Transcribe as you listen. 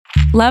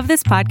Love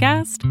this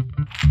podcast?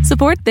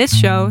 Support this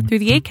show through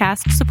the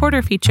Acast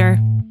supporter feature.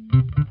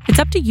 It's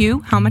up to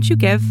you how much you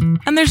give,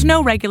 and there's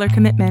no regular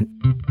commitment.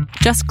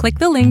 Just click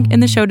the link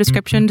in the show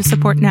description to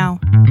support now.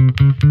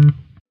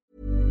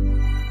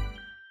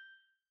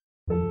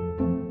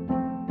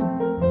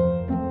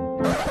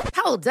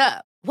 Hold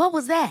up. What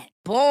was that?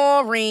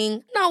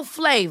 Boring. No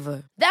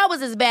flavor. That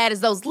was as bad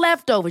as those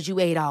leftovers you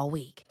ate all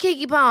week.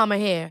 Keke Palmer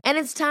here, and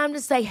it's time to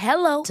say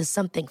hello to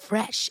something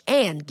fresh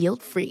and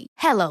guilt-free.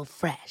 Hello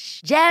Fresh.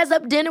 Jazz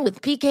up dinner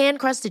with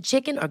pecan-crusted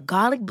chicken or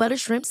garlic butter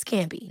shrimp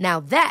scampi. Now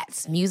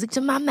that's music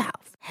to my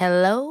mouth.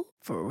 Hello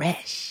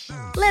Fresh.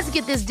 Let's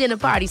get this dinner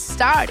party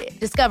started.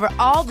 Discover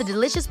all the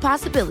delicious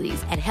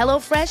possibilities at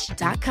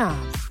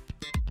hellofresh.com.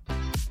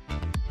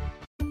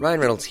 Ryan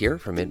Reynolds here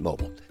from Mint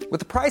Mobile. With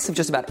the price of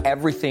just about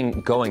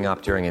everything going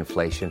up during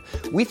inflation,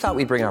 we thought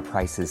we'd bring our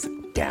prices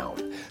down.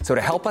 So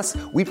to help us,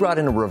 we brought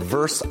in a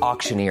reverse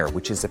auctioneer,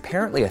 which is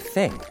apparently a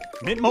thing.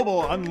 Mint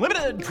Mobile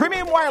Unlimited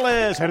Premium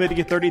Wireless. How to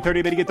get 30,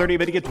 30, bit to get 30,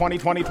 bit to get 20,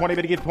 20, 20,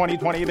 bit to get 20,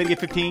 20, bit to get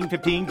 15,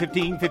 15,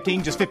 15,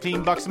 15, just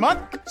 $15 a month?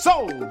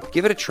 Sold!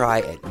 Give it a try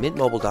at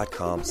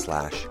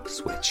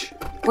mintmobile.com/switch.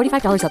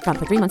 $45 up front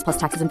for 3 months plus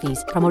taxes and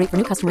fees. Promo rate for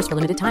new customers for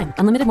limited time.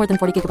 Unlimited more than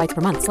 40 gigabytes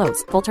per month.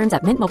 Slows full terms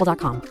at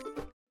mintmobile.com.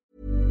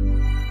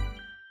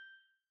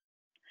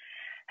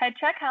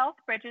 HeadCheck Health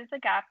bridges the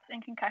gaps in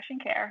concussion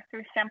care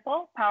through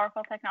simple,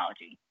 powerful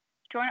technology.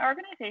 Join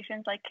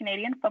organizations like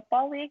Canadian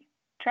Football League,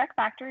 Trek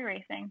Factory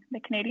Racing,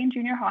 the Canadian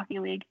Junior Hockey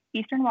League,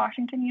 Eastern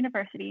Washington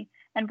University,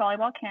 and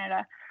Volleyball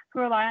Canada, who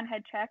rely on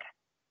HeadCheck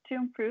to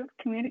improve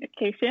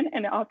communication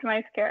and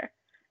optimize care.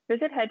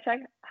 Visit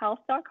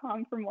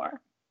headcheckhealth.com for more.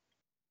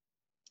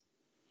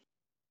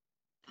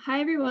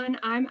 Hi everyone,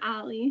 I'm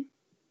Allie.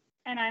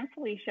 And I'm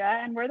Felicia,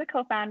 and we're the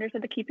co-founders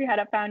of the Keep Your Head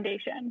Up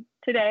Foundation.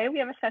 Today, we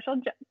have a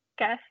special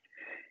guest.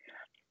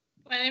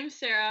 My name's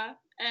Sarah,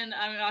 and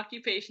I'm an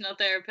occupational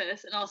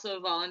therapist and also a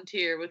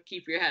volunteer with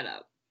Keep Your Head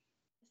Up.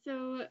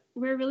 So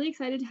we're really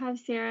excited to have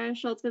Sarah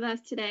Schultz with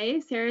us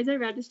today. Sarah is a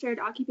registered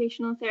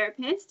occupational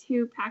therapist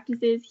who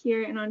practices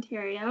here in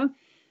Ontario.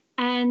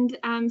 And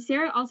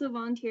Sarah also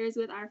volunteers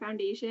with our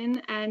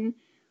foundation. And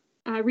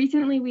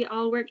recently, we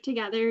all worked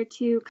together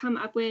to come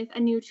up with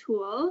a new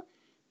tool.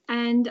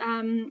 And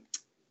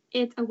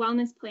it's a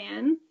wellness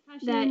plan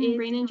that is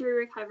brain injury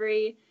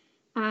recovery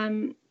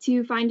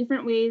to find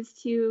different ways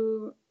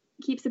to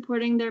keep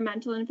supporting their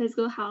mental and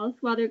physical health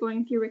while they're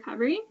going through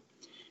recovery.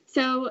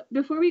 So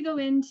before we go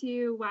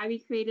into why we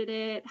created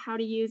it, how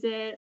to use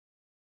it,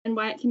 and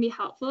why it can be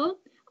helpful,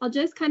 I'll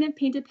just kind of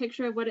paint a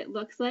picture of what it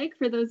looks like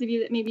for those of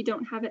you that maybe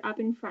don't have it up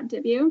in front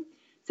of you.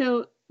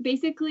 So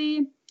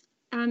basically,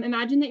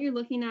 imagine that you're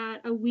looking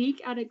at a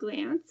week at a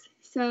glance.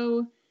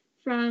 So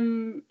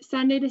from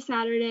Sunday to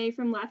Saturday,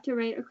 from left to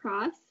right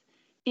across.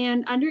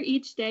 And under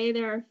each day,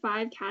 there are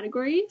 5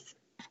 categories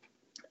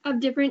of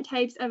different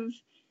types of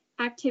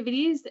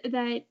activities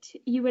that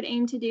you would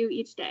aim to do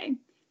each day.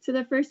 So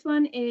the first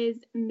one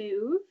is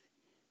move.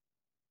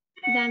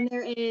 Then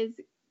there is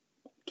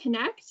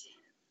connect,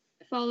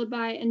 followed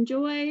by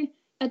enjoy,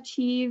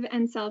 achieve,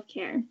 and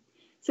self-care.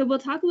 So we'll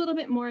talk a little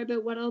bit more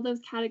about what all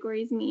those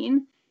categories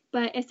mean,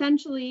 but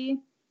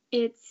essentially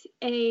it's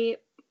a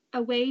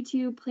way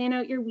to plan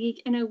out your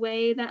week in a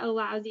way that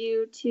allows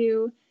you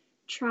to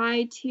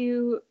try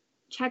to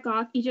check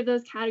off each of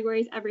those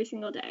categories every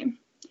single day.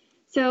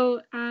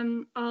 So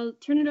I'll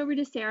turn it over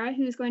to Sarah,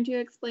 who's going to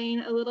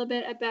explain a little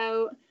bit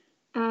about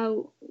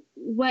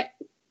what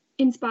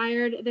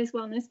inspired this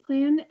wellness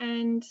plan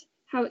and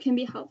how it can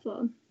be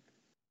helpful.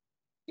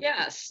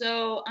 Yeah,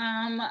 so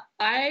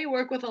I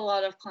work with a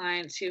lot of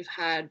clients who've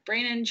had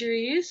brain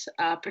injuries.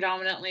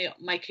 Predominantly,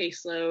 my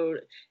caseload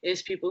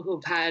is people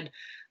who've had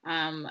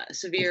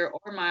severe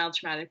or mild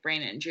traumatic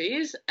brain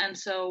injuries. And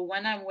so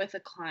when I'm with a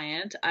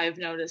client, I've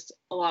noticed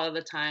a lot of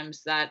the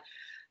times that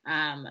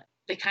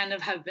they kind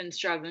of have been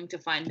struggling to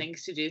find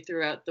things to do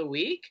throughout the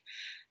week.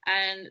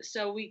 And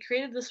so we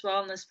created this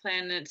wellness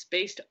plan, and it's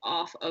based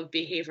off of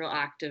behavioral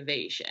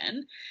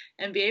activation.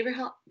 And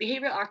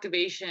behavioral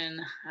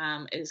activation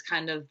is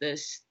kind of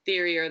this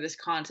theory or this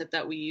concept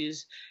that we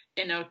use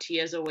in OT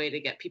as a way to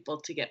get people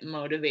to get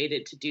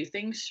motivated to do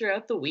things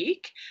throughout the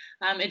week.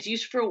 It's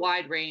used for a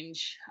wide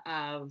range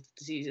of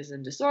diseases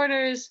and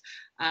disorders.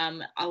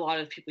 A lot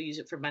of people use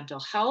it for mental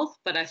health,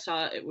 but I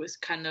saw it was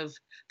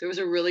there was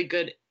a really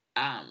good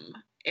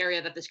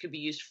area that this could be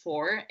used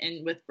for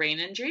with brain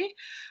injury.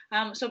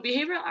 So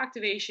behavioral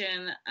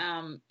activation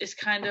is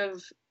kind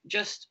of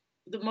just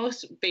the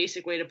most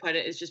basic way to put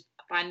it is just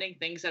finding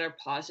things that are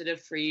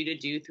positive for you to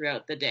do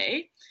throughout the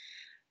day.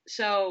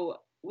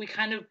 So we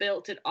kind of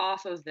built it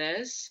off of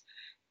this.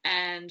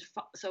 And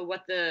so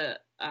what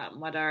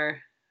our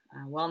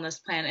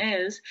wellness plan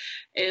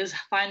is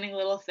finding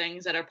little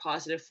things that are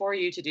positive for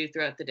you to do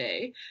throughout the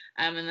day.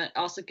 And that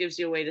also gives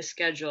you a way to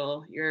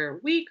schedule your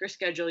week or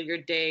schedule your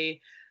day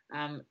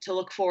to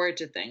look forward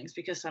to things,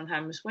 because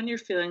sometimes when you're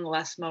feeling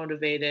less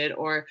motivated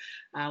or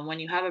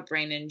when you have a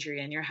brain injury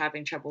and you're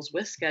having troubles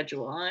with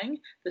scheduling,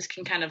 this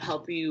can kind of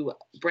help you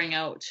bring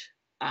out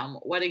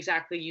what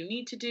exactly you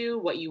need to do,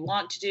 what you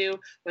want to do,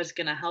 what's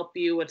going to help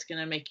you, what's going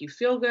to make you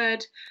feel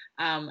good,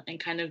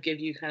 and kind of give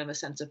you kind of a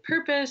sense of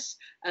purpose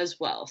as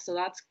well. So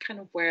that's kind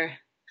of where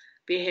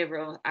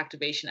behavioral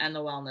activation and the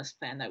wellness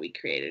plan that we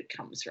created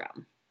comes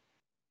from.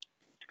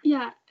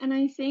 Yeah, and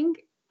I think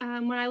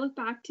when I look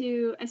back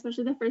to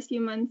especially the first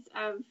few months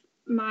of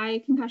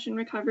my concussion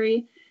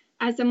recovery,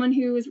 as someone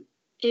who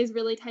is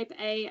really type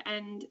A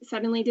and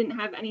suddenly didn't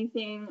have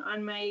anything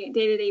on my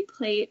day-to-day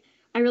plate,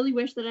 I really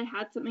wish that I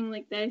had something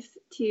like this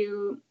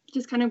to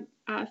just kind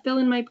of fill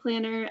in my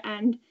planner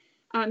and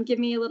give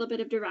me a little bit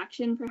of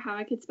direction for how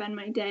I could spend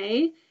my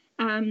day,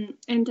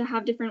 and to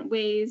have different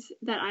ways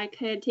that I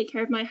could take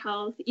care of my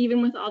health,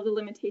 even with all the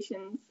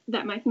limitations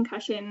that my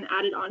concussion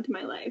added on to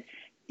my life.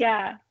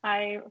 Yeah,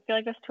 I feel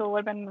like this tool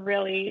would have been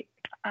really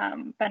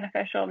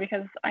beneficial,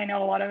 because I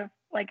know a lot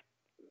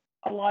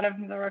of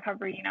the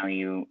recovery,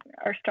 you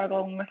are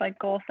struggling with like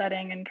goal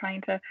setting and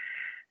trying to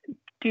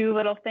do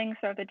little things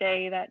throughout the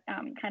day that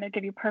kind of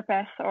give you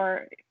purpose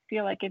or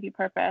feel like give you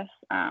purpose.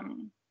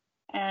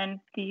 And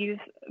to use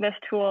this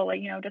tool,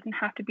 it doesn't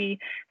have to be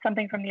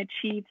something from the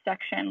achieve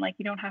section. Like,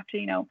 you don't have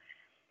to,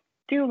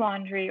 do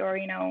laundry or,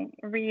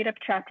 read a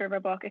chapter of a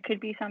book. It could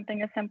be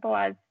something as simple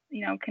as,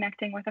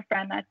 connecting with a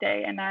friend that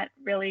day. And that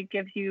really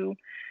gives you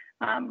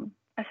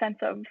a sense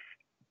of,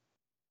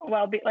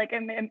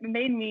 it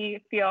made me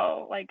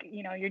feel like,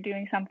 you're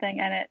doing something,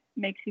 and it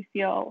makes you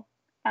feel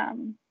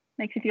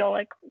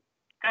like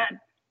good,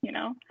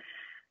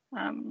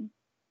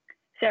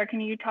 Sarah,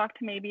 can you talk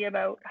to maybe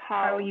about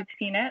how you've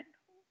seen it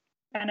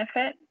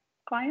benefit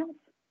clients?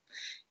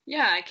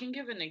 Yeah, I can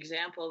give an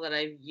example that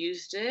I've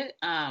used it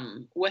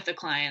with a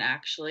client,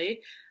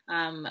 actually.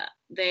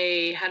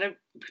 They had a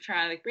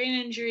traumatic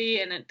brain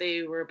injury, and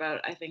they were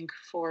about, I think,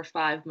 4 or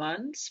 5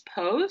 months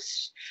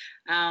post.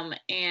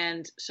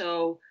 And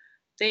so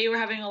they were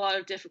having a lot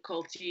of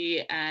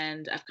difficulty,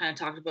 and I've kind of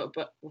talked about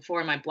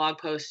before in my blog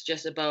post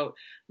just about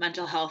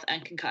mental health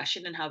and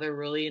concussion and how they're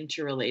really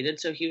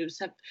interrelated. So he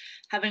was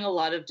having a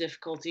lot of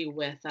difficulty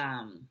with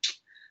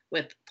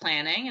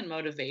planning and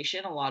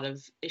motivation, a lot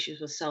of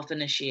issues with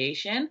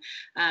self-initiation,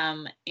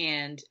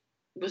 and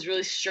was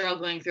really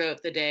struggling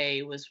throughout the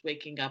day, was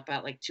waking up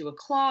at like 2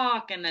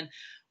 o'clock and then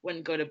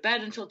wouldn't go to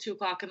bed until 2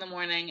 o'clock in the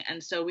morning.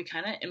 And so we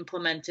kind of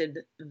implemented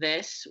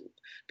this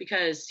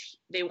because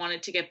they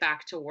wanted to get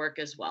back to work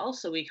as well.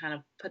 So we kind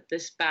of put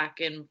this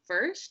back in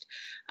first,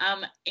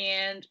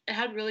 and it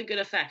had really good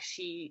effects.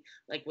 He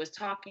was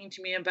talking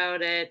to me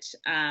about it.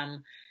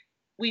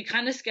 We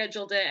kind of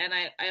scheduled it, and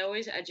I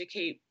always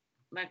educate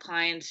my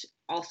clients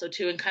also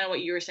too, and kind of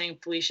what you were saying,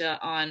 Felicia,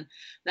 on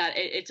that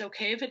it's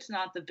okay if it's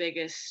not the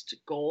biggest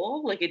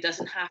goal. Like, it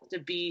doesn't have to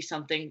be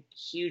something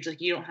huge. Like,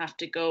 you don't have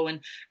to go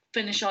and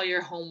finish all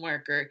your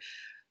homework or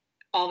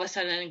all of a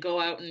sudden go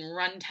out and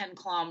run 10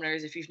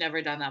 kilometers if you've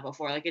never done that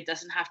before. Like, it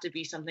doesn't have to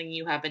be something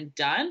you haven't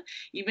done.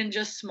 Even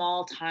just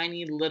small,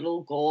 tiny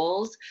little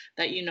goals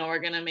that are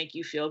going to make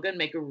you feel good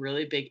make a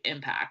really big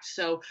impact.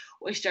 So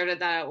we started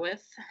that out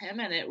with him,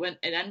 and it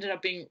ended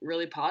up being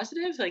really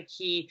positive. Like,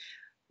 he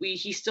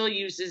still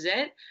uses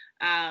it.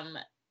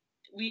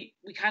 We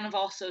kind of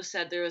also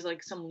said there was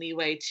like some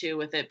leeway too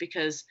with it,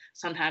 because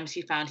sometimes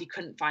he found he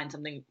couldn't find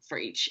something for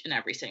each and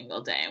every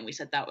single day. And we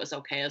said that was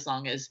okay, as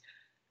long as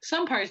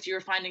some parts you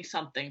were finding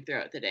something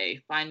throughout the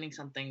day, finding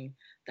something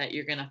that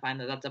you're going to find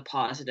that's a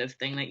positive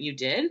thing that you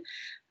did.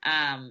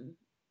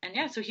 And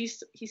yeah, so he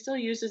still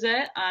uses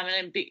it,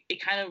 and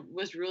it kind of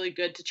was really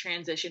good to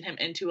transition him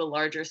into a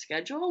larger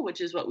schedule, which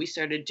is what we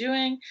started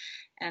doing.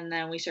 And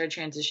then we started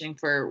transitioning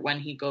for when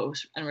he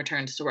goes and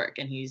returns to work,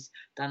 and he's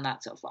done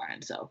that so far.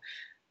 And so,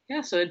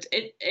 yeah, so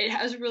it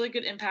has a really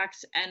good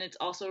impact, and it's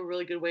also a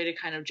really good way to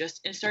kind of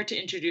start to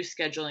introduce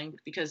scheduling,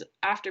 because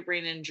after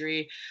brain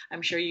injury,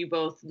 I'm sure you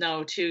both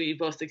know too, you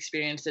both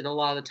experienced it a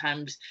lot of the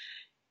times.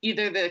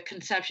 Either the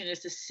conception is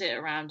to sit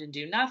around and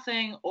do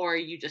nothing, or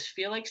you just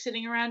feel like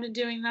sitting around and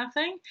doing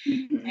nothing.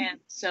 Mm-hmm. And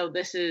so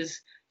this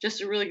is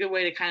just a really good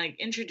way to kind of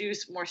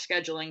introduce more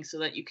scheduling so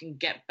that you can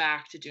get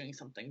back to doing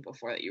something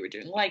before that you were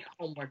doing, like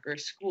homework or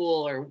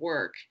school or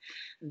work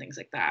and things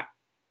like that.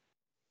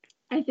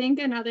 I think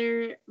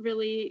another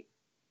really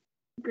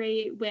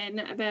great win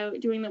about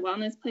doing the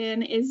wellness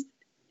plan is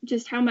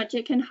just how much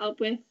it can help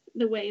with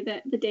the way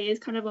that the day is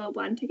kind of all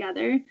blend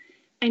together.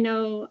 I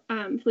know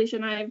Felicia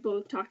and I have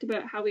both talked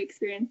about how we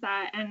experience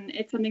that, and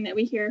it's something that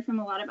we hear from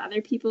a lot of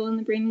other people in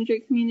the brain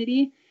injury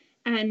community.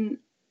 And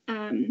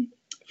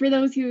for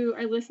those who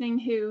are listening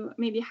who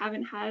maybe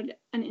haven't had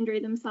an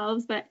injury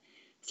themselves, but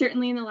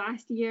certainly in the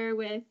last year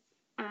with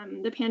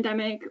the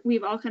pandemic,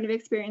 we've all kind of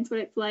experienced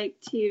what it's like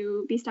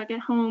to be stuck at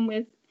home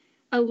with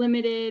a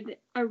limited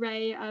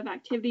array of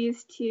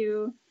activities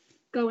to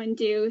go and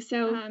do.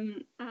 So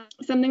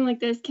something like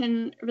this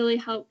can really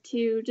help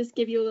to just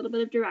give you a little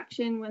bit of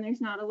direction when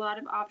there's not a lot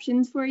of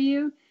options for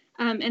you,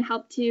 and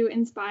help to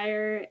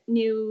inspire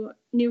new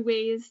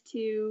ways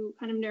to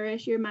kind of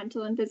nourish your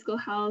mental and physical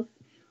health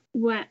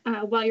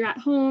while you're at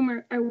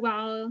home or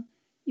while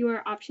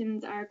your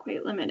options are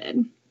quite limited.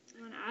 Do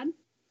you want to add?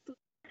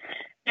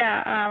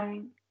 Yeah,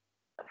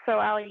 So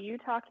Ali, you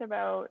talked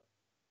about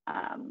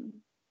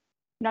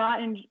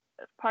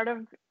part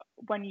of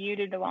when you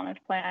did the wellness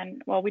plan.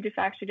 Well, we just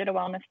actually did a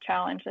wellness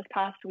challenge this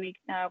past week.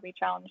 We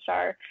challenged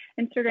our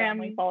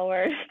Instagram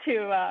followers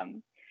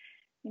to,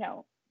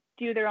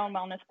 do their own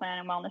wellness plan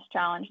and wellness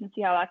challenge and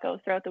see how that goes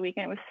throughout the week.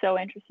 And it was so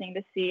interesting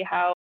to see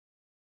how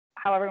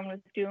everyone was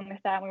doing with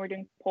that. We were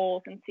doing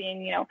polls and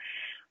seeing,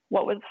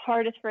 what was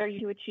hardest for you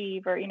to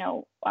achieve, or,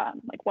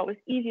 like what was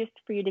easiest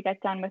for you to get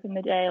done within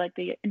the day, like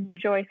the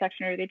enjoy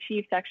section or the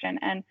achieve section.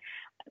 And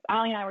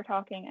Ali and I were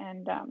talking,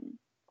 and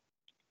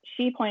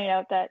she pointed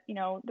out that,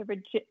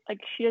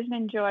 she doesn't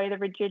enjoy the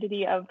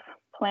rigidity of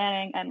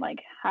planning and like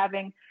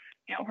having,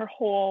 her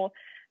whole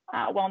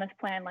wellness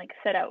plan like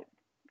set out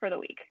for the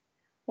week.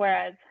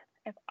 Whereas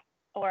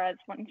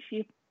when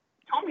she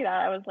told me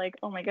that, I was like,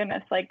 oh my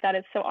goodness, like that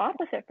is so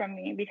opposite from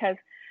me, because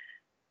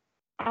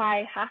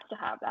I have to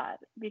have that,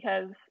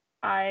 because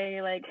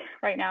I like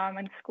right now I'm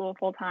in school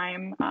full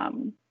time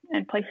and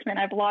placement.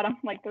 I have a lot on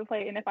like the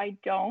plate, and if I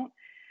don't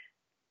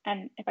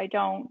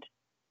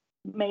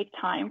make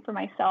time for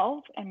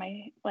myself and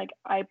I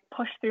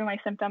push through my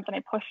symptoms and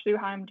I push through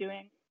how I'm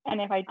doing, and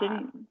if I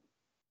didn't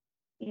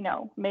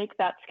make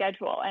that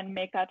schedule and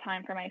make that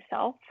time for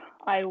myself,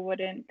 I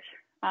wouldn't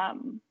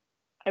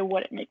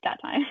make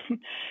that time.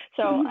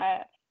 So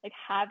like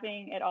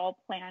having it all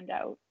planned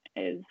out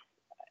is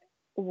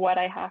what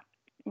I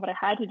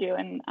had to do.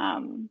 And I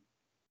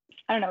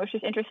don't know, it's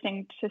just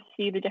interesting to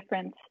see the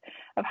difference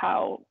of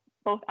how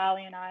both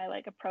Ali and I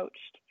like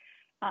approached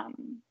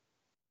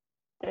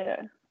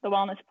the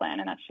wellness plan.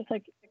 And that's just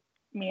like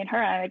me and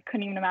her. I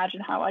couldn't even imagine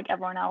how like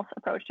everyone else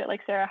approached it.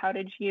 Like, Sarah, how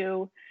did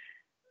you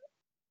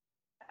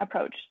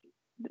approach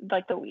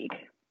like the week?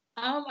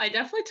 I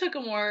definitely took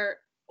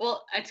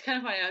it's kind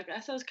of funny. I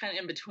guess I was kind of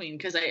in between,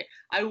 because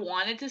I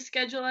wanted to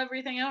schedule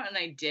everything out, and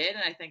I did.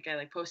 And I think I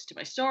like posted to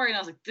my story, and I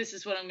was like, this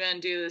is what I'm going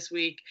to do this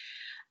week.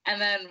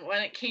 And then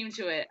when it came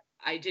to it,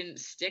 I didn't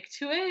stick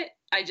to it.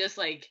 I just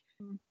like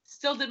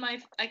still did I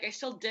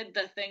still did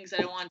the things that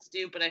I wanted to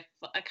do, but I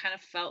kind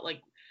of felt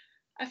like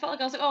I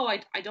was like, oh, I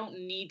don't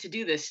need to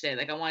do this today.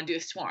 Like, I want to do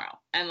this tomorrow.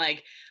 And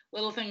like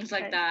little things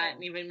like that.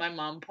 And even my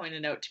mom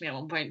pointed out to me at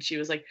one point, she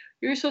was like,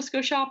 you're supposed to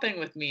go shopping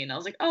with me. And I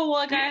was like, oh, well,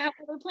 like I have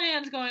other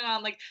plans going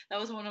on. Like that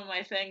was one of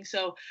my things.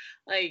 So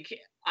like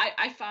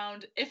I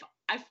found if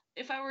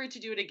I were to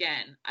do it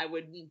again, I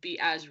wouldn't be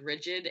as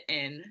rigid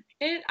in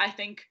it. I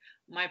think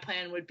my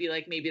plan would be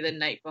like maybe the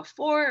night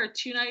before or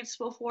 2 nights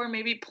before,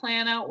 maybe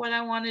plan out what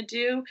I want to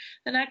do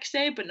the next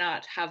day, but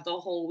not have the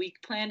whole week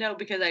planned out,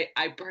 because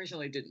I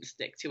personally didn't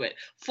stick to it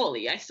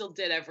fully. I still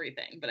did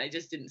everything, but I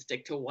just didn't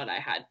stick to what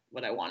I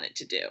wanted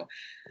to do.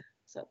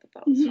 So I thought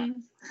that was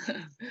fun.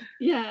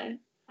 Yeah,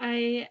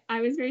 I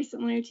was very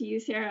similar to you,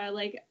 Sarah.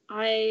 Like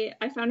I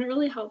found it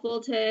really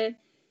helpful to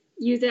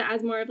use it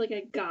as more of like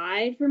a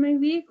guide for my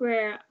week,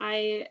 where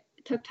I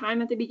took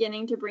time at the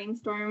beginning to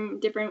brainstorm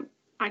different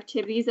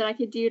activities that I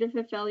could do to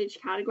fulfill each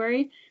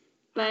category.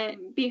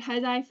 But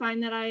because I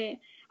find that I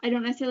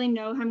don't necessarily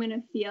know how I'm going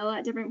to feel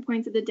at different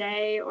points of the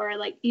day, or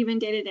like even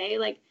day to day,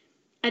 like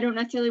I don't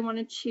necessarily want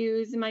to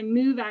choose my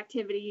move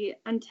activity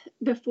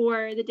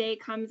before the day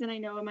comes and I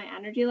know what my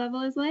energy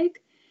level is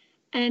like.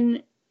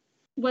 And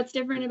what's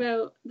different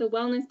about the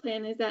wellness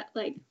plan is that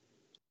like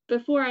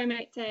before I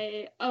might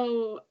say,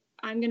 oh,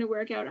 I'm going to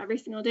work out every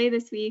single day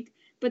this week,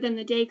 but then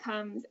the day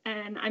comes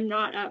and I'm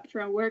not up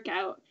for a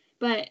workout.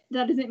 But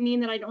that doesn't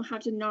mean that I don't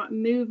have to not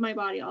move my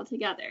body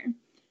altogether.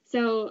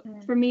 So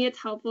for me, it's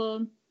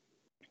helpful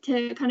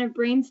to kind of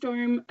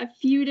brainstorm a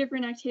few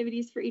different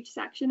activities for each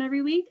section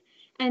every week.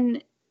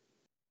 And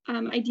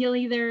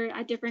ideally, they're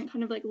at different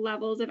kind of like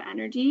levels of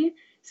energy,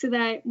 so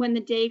that when the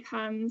day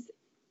comes,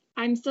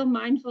 I'm still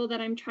mindful that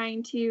I'm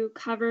trying to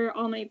cover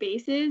all my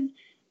bases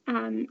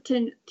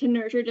to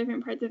nurture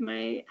different parts of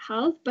my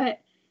health. But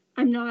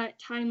I'm not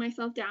tying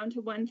myself down to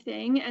one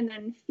thing and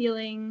then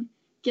feeling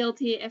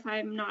guilty if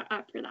I'm not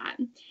up for that.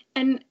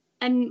 And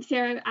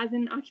Sarah, as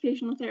an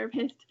occupational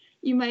therapist,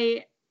 you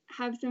might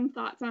have some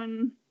thoughts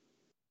on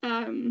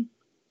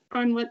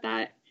what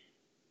that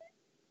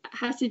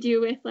has to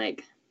do with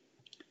like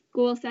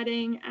goal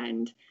setting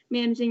and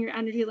managing your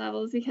energy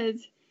levels,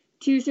 because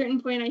to a certain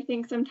point, I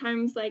think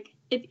sometimes like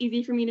it's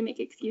easy for me to make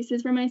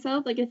excuses for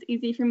myself. Like it's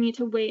easy for me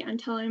to wait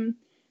until I'm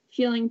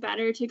feeling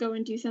better to go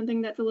and do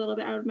something that's a little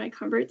bit out of my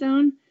comfort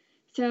zone.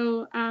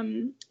 So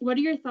what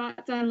are your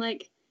thoughts on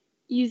like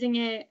using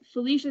it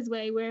Felicia's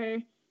way, where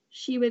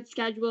she would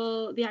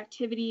schedule the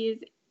activities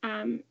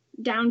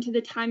down to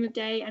the time of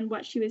day and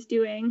what she was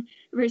doing,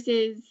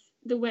 versus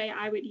the way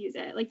I would use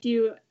it? Like,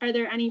 are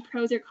there any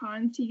pros or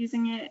cons to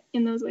using it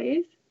in those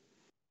ways?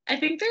 I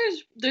think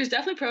there's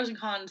definitely pros and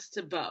cons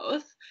to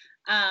both.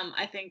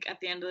 I think at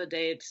the end of the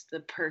day, it's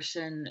the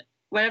person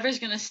whatever's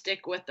going to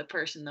stick with the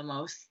person the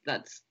most,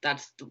 that's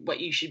what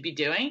you should be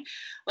doing.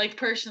 Like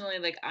personally,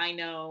 like I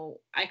know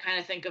I kind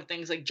of think of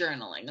things like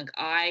journaling. Like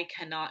I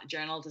cannot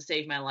journal to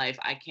save my life.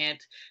 I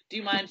can't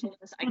do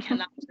mindfulness. I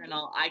cannot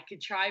journal. I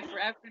could try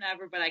forever and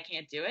ever, but I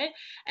can't do it.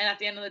 And at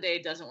the end of the day,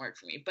 it doesn't work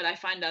for me. But I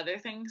find other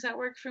things that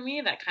work for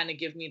me that kind of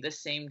give me the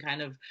same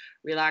kind of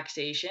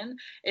relaxation.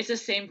 It's the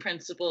same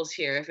principles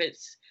here.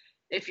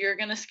 If you're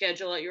going to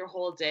schedule out your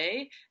whole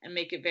day and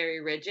make it very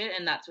rigid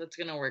and that's what's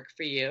going to work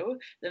for you,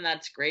 then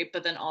that's great.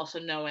 But then also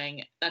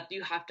knowing that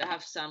you have to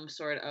have some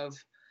sort of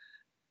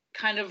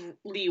kind of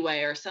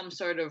leeway or some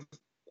sort of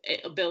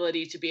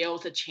ability to be able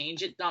to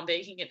change it, not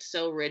making it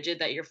so rigid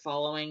that you're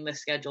following the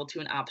schedule to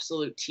an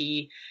absolute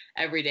T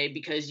every day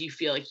because you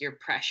feel like you're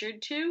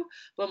pressured to,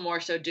 but more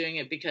so doing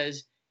it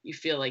because you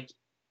feel like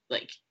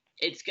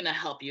it's going to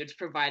help you. It's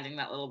providing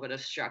that little bit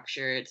of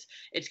structure.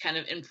 It's kind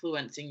of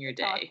influencing your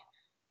day.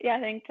 Yeah, I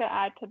think to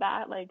add to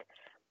that, like,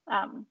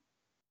 I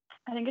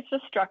think it's the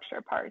structure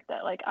part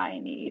that like I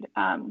need.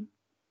 And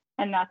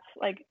that's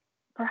like,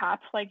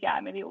 perhaps like, yeah,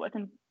 maybe it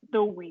wasn't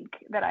the week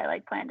that I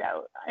like planned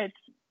out. It's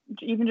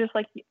even just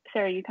like,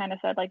 Sarah, you kind of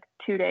said like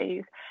 2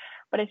 days,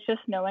 but it's just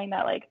knowing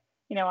that like,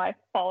 you know, I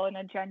follow an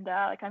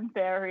agenda, like I'm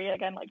very,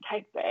 again, like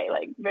type A,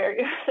 like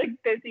very like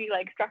busy,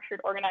 like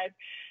structured, organized.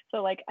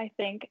 So like, I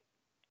think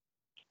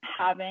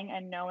having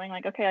and knowing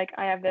like, okay, like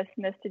I have this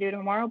and this to do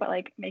tomorrow, but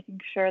like making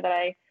sure that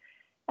I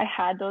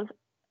had those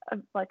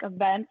like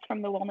events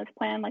from the wellness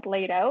plan like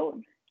laid out,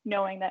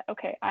 knowing that,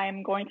 okay,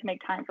 I'm going to make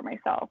time for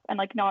myself and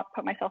like not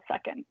put myself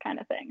second kind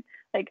of thing.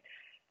 Like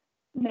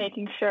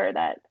making sure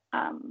that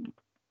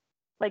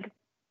like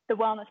the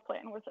wellness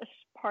plan was a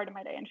part of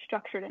my day and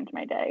structured into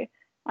my day,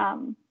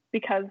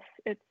 because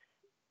it's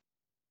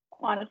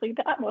honestly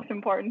the most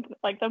important,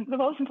 like the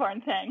most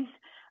important thing,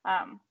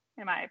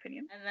 in my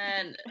opinion. And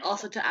then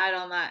also to add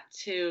on that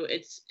too,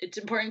 it's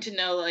important to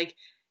know like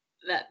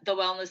that the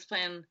wellness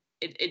plan,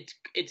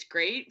 it's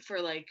great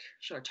for like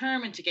short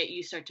term and to get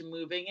you start to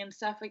moving and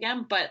stuff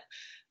again. But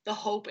the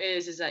hope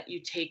is that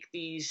you take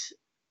these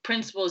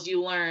principles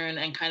you learn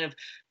and kind of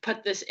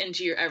put this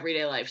into your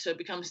everyday life. So it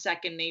becomes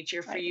second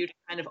nature for you to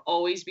kind of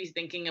always be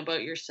thinking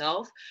about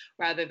yourself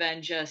rather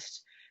than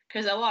just,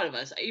 because a lot of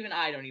us, even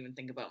I don't even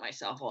think about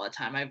myself all the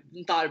time. I've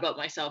thought about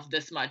myself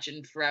this much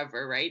in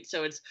forever, right?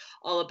 So it's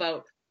all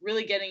about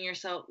really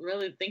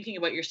really thinking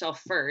about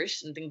yourself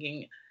first and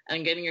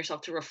getting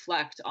yourself to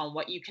reflect on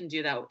what you can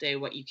do that day,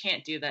 what you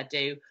can't do that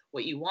day,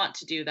 what you want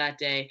to do that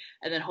day,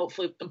 and then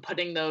hopefully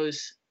putting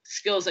those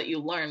skills that you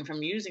learn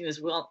from using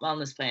this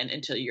wellness plan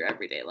into your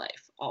everyday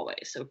life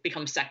always. So it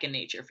becomes second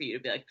nature for you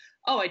to be like,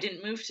 oh, I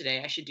didn't move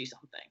today, I should do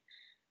something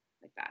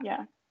like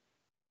that.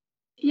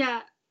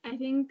 Yeah, I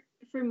think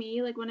for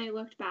me, like when I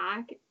looked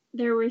back,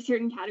 there were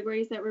certain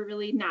categories that were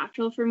really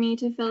natural for me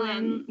to fill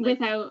in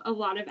without a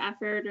lot of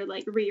effort or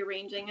like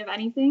rearranging of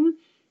anything.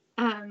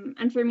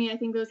 And for me, I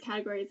think those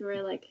categories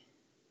were like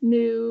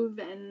move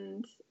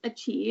and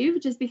achieve,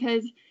 just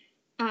because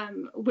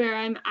where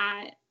I'm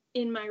at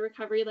in my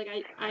recovery, like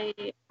I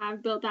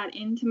have built that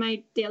into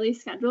my daily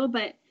schedule,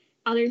 but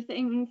other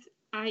things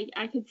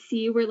I could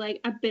see were like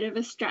a bit of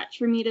a stretch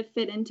for me to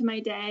fit into my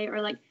day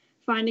or like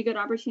find a good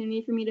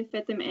opportunity for me to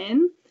fit them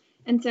in.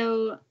 And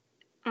so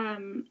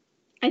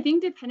I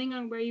think depending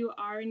on where you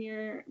are in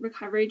your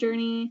recovery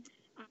journey,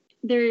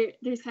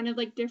 there's kind of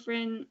like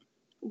different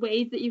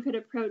ways that you could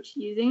approach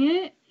using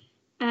it.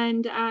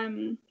 And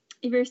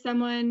if you're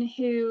someone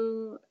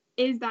who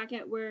is back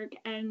at work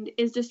and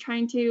is just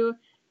trying to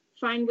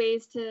find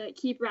ways to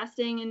keep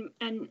resting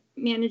and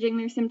managing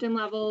their symptom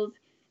levels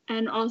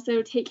and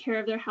also take care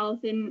of their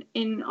health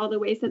in all the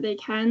ways that they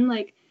can,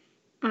 like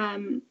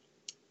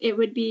it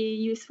would be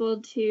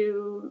useful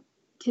to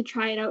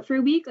try it out for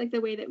a week, like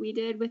the way that we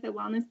did with a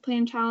wellness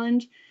plan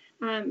challenge,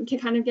 to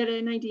kind of get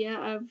an idea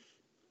of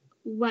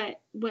what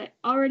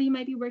already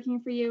might be working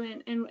for you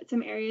and what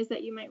some areas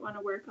that you might want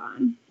to work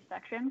on.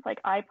 Sections, like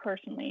I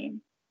personally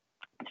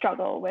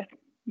struggle with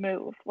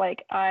move.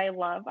 Like I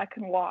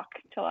can walk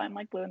till I'm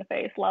like blue in the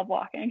face, love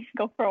walking,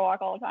 go for a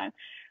walk all the time.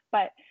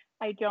 But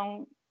I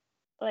don't,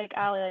 like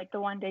Allie, like the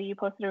one day you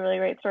posted a really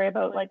great story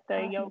about like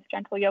the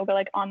gentle yoga,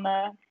 like on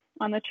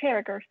the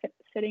chair or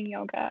sitting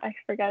yoga. I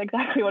forget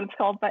exactly what it's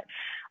called, but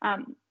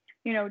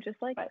you know, just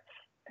like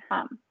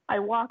I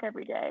walk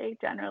every day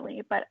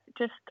generally, but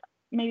just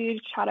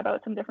maybe chat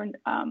about some different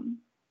of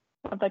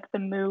like the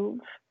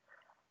moves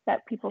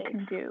that people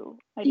can do.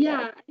 I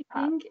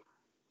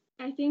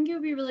think it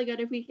would be really good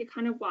if we could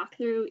kind of walk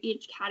through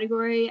each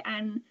category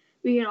and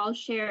we could all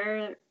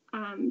share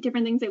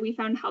different things that we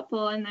found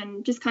helpful, and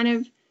then just kind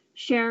of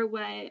share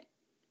what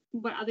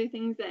other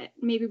things that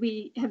maybe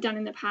we have done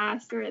in the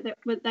past or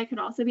that could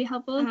also be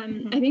helpful.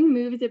 I think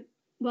move is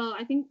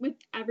I think with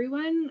every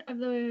one of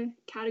the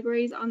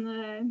categories on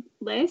the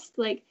list,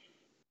 like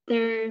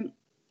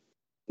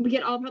we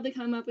could all probably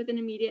come up with an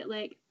immediate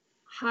like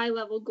high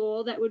level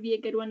goal that would be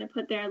a good one to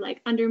put there,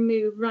 like under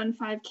move, run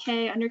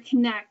 5K, under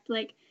connect,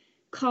 like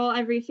call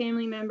every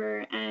family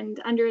member, and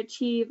under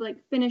achieve, like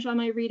finish all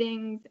my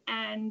readings,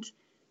 and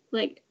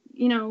like,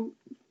 you know,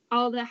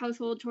 all the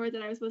household chores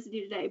that I was supposed to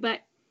do today. But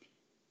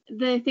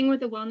the thing with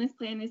the wellness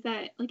plan is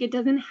that like it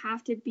doesn't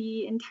have to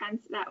be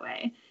intense that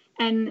way.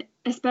 And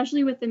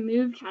especially with the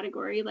move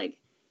category, like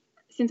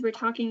since we're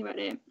talking about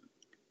it,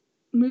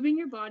 moving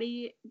your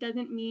body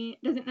doesn't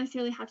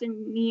necessarily have to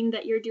mean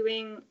that you're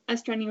doing a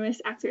strenuous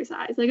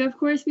exercise. Like, of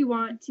course, we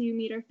want to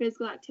meet our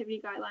physical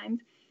activity guidelines,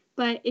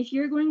 but if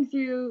you're going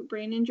through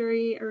brain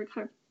injury or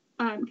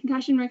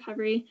concussion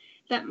recovery,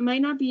 that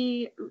might not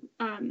be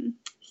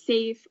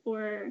safe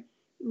or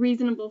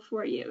reasonable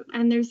for you.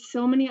 And there's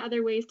so many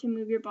other ways to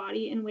move your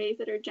body in ways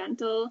that are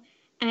gentle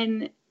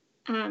and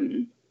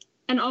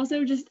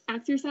also just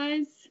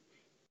exercise.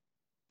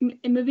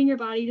 Moving your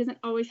body doesn't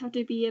always have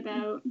to be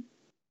about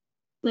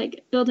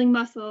like building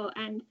muscle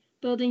and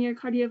building your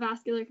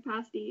cardiovascular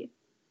capacity.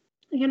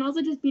 It can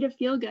also just be to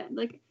feel good.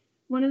 Like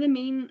one of the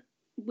main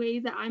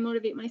ways that I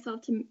motivate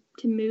myself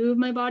to move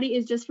my body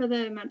is just for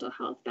the mental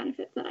health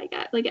benefits that I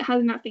get. Like it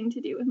has nothing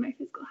to do with my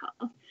physical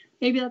health.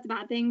 Maybe that's a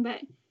bad thing,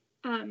 but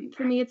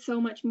for me, it's so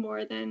much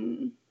more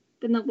than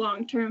the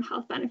long-term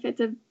health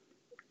benefits of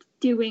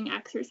doing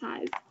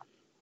exercise.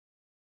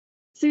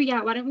 So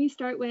yeah, why don't we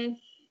start with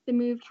the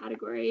move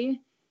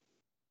category?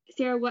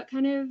 Sarah, what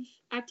kind of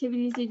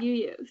activities did you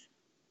use?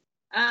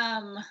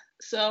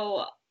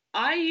 So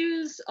I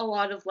use a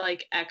lot of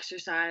like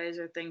exercise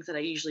or things that I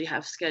usually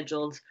have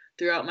scheduled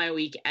throughout my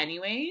week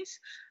anyways.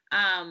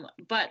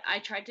 But I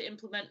tried to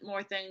implement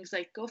more things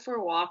like go for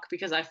a walk,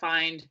 because I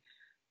find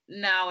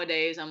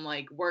nowadays I'm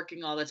like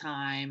working all the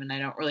time and I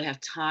don't really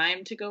have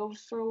time to go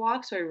for a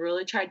walk. So I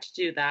really tried to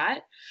do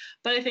that.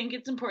 But I think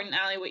it's important,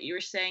 Allie, what you were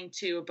saying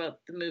too about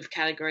the move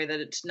category, that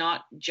it's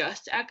not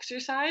just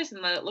exercise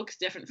and that it looks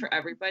different for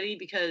everybody,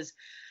 because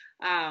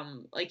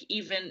like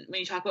even when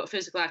you talk about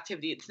physical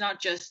activity, it's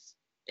not just,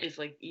 if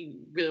like you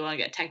really want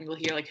to get technical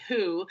here, like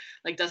WHO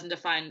like doesn't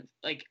define,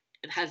 like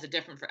it has a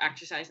different for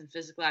exercise and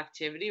physical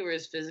activity,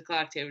 whereas physical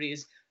activity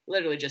is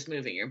literally just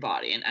moving your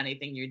body and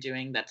anything you're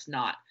doing that's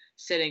not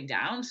sitting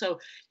down. So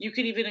you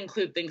could even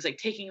include things like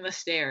taking the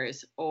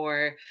stairs,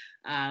 or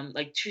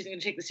like choosing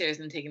to take the stairs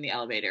and taking the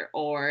elevator,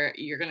 or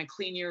you're going to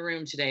clean your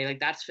room today, like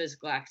that's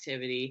physical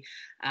activity.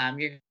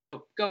 You're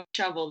go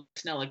shovel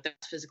the snow, like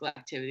that's physical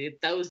activity.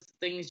 Those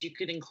things you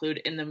could include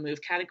in the move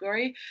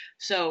category.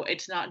 So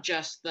it's not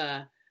just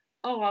the,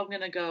 oh, I'm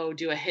going to go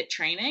do a HIIT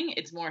training.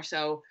 It's more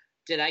so,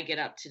 did I get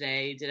up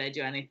today? Did I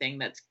do anything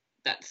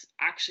that's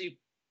actually,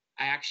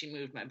 I actually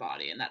moved my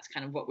body? And that's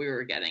kind of what we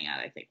were getting at,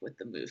 I think, with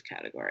the move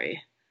category.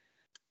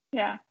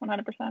 Yeah,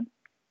 100%.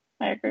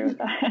 I agree with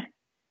that.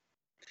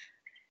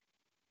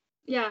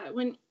 Yeah,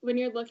 when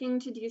you're looking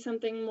to do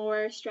something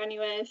more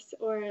strenuous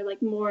or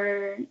like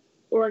more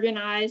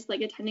organized,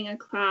 like attending a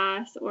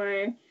class,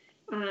 or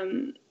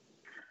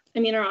I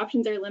mean, our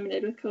options are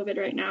limited with COVID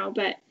right now,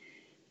 but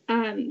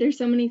there's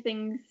so many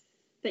things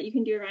that you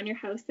can do around your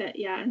house that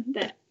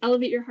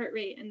elevate your heart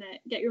rate and that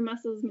get your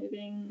muscles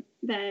moving,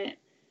 that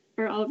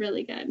are all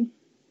really good.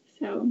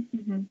 So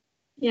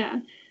yeah.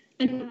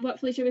 And what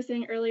Felicia was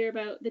saying earlier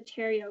about the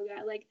chair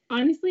yoga, like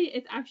honestly,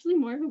 it's actually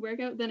more of a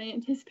workout than I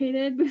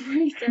anticipated before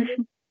I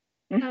started.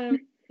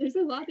 There's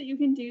a lot that you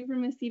can do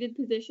from a seated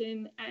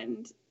position,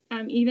 and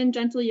even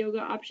gentle yoga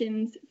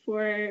options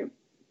for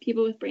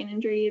people with brain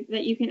injury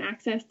that you can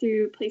access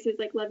through places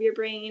like Love Your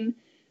Brain.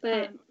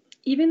 But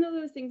even though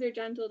those things are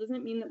gentle,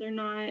 doesn't mean that they're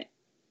not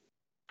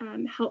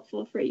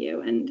helpful for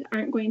you and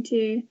aren't going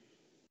to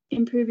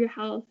improve your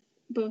health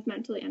both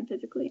mentally and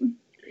physically.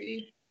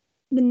 Agree.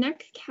 The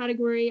next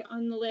category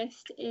on the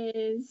list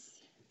is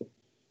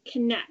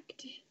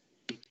connect.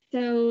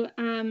 So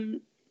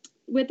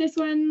with this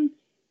one,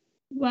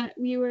 what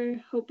we were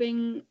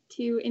hoping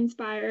to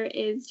inspire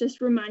is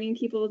just reminding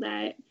people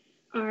that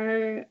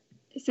our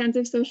sense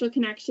of social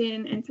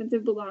connection and sense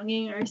of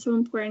belonging are so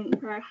important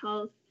for our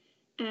health.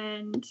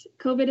 And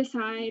COVID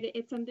aside,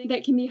 it's something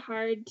that can be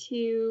hard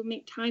to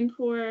make time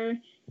for.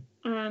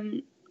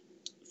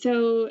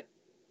 So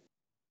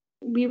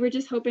we were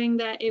just hoping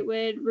that it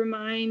would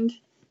remind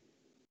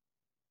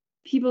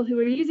people who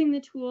are using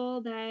the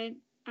tool that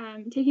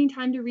taking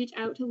time to reach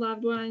out to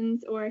loved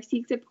ones or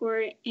seek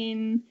support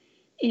in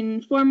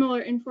formal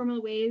or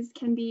informal ways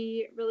can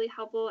be really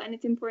helpful, and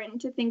it's important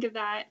to think of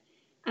that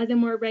as a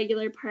more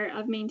regular part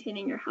of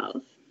maintaining your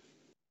health.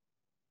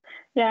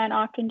 Yeah, and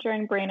often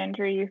during brain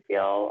injury, you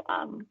feel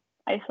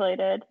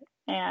isolated,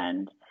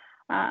 and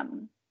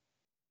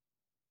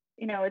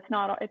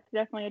it's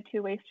definitely a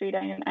two-way street.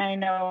 I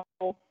know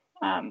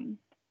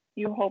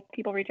you hope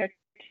people reach out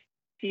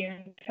to you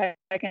and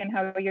check in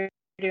how you're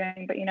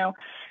doing, but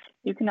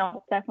you can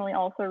definitely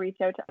also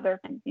reach out to other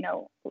friends,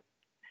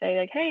 say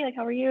like, hey, like,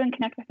 how are you, and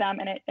connect with them,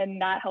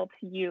 and that helps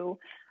you.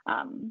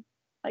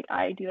 Like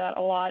I do that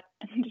a lot,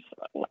 and just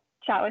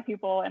chat with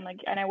people, and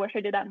I wish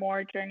I did that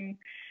more during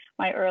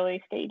my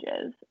early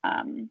stages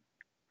on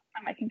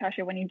my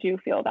concussion, when you do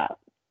feel that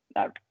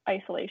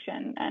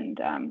isolation, and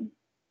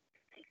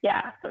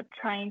so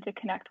trying to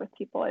connect with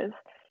people is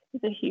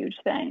a huge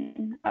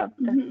thing of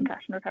the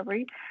concussion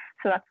recovery.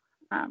 So that's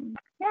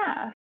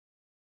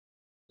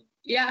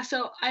Yeah,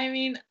 so I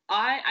mean,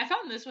 I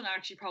found this one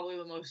actually probably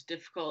the most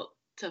difficult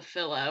to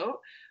fill out,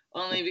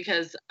 only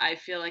because I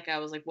feel like I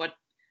was like, what?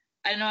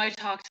 I know I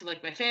talked to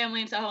like my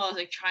family and stuff. I was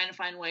like trying to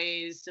find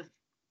ways to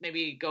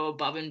maybe go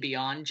above and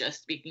beyond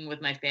just speaking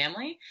with my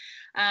family,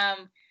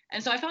 and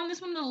so I found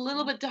this one a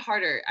little bit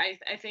harder.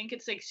 I think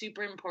it's like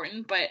super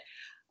important, but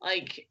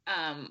like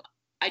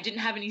I didn't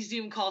have any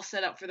Zoom calls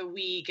set up for the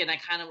week, and I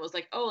kind of was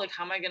like, oh, like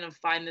how am I gonna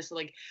find this? So,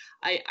 like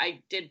I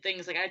did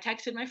things like I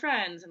texted my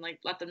friends and like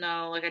let them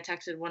know. Like I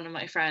texted one of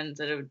my friends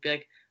and it would be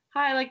like,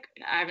 hi, like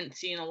I haven't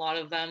seen a lot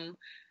of them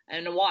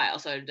in a while,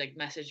 so I'd like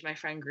message my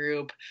friend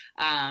group.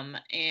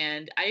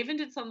 And I even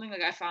did something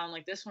like I found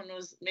like this one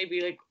was maybe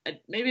like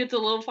maybe it's a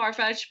little far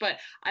fetched, but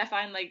I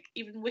find like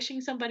even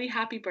wishing somebody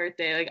happy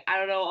birthday, like I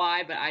don't know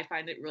why, but I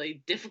find it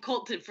really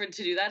difficult to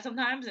do that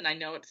sometimes. And I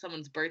know it's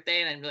someone's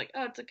birthday, and I'd be like,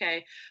 oh, it's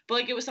okay, but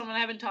like it was someone I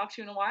haven't talked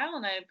to in a while,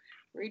 and I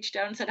reached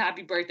out and said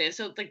happy birthday.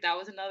 So like that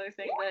was another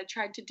thing that I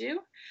tried to do.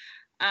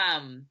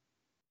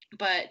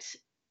 But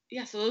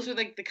yeah, so those were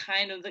like the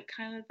kind of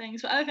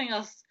things. But other thing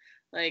else,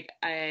 like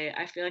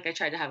I feel like I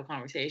tried to have a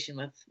conversation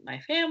with my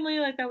family,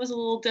 like that was a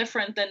little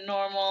different than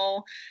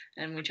normal,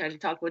 and we tried to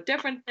talk about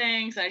different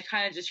things. I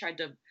kind of just tried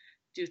to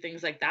do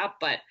things like that,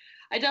 but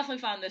I definitely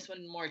found this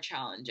one more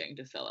challenging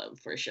to fill out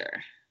for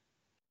sure.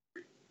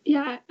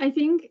 Yeah, I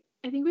think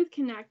with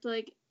Connect,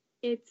 like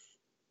it's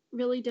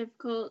really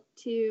difficult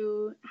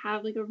to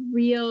have like a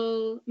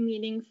real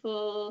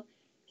meaningful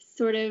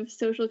sort of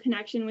social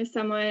connection with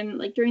someone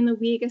like during the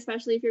week,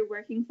 especially if you're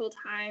working full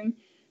time.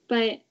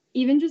 But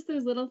even just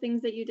those little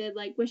things that you did,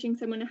 like wishing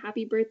someone a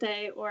happy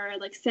birthday or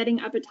like setting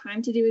up a time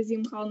to do a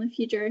Zoom call in the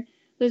future,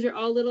 those are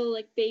all little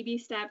like baby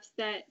steps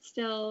that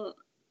still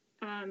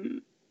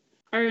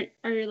are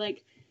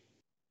like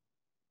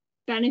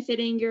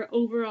benefiting your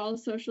overall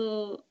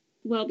social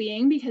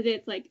well-being, because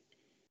it's like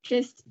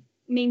just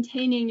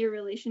maintaining your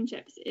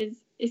relationships is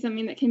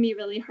something that can be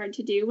really hard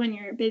to do when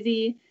you're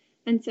busy.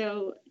 And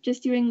so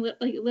just doing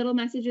like little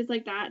messages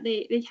like that,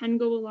 they can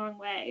go a long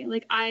way.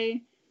 Like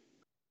I'm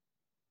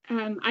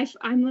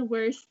the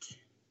worst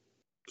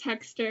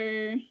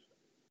texter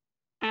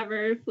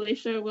ever.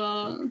 Felicia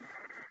will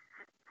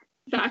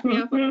back me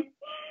up.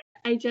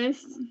 I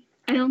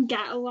don't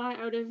get a lot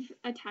out of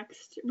a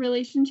text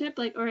relationship,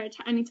 like, or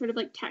any sort of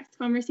like text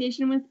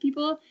conversation with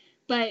people,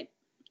 but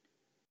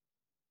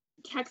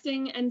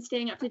texting and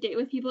staying up to date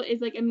with people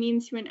is like a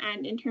means to an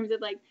end in terms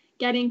of like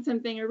getting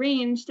something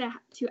arranged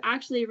to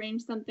actually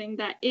arrange something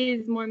that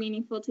is more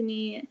meaningful to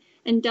me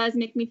and does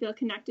make me feel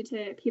connected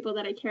to people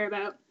that I care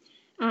about.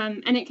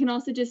 And it can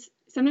also just,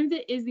 sometimes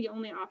it is the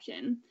only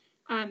option.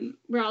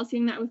 We're all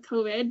seeing that with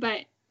COVID,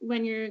 but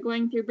when you're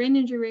going through brain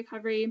injury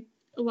recovery,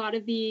 a lot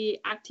of the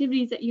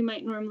activities that you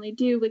might normally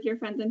do with your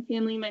friends and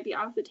family might be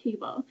off the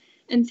table.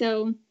 And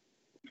so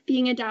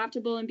being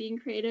adaptable and being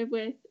creative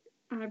with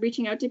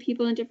reaching out to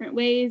people in different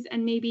ways,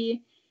 and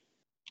maybe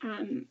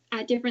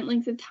at different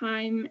lengths of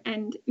time,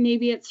 and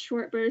maybe it's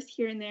short bursts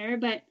here and there,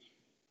 but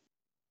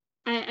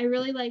I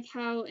really like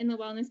how in the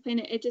Wellness Plan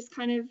it just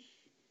kind of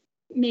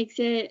makes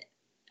it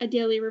a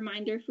daily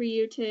reminder for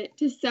you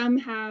to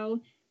somehow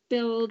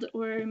build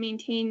or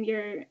maintain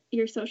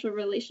your social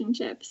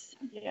relationships.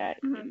 Yeah,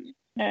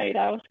 no,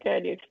 that was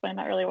good. You explained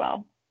that really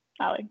well,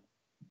 Ali.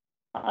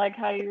 I like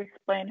how you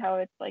explained how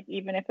it's like,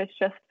 even if it's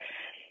just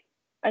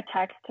a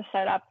text to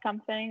set up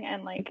something,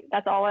 and like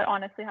that's all it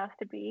honestly has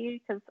to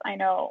be, because I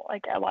know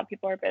like a lot of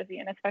people are busy,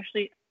 and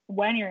especially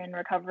when you're in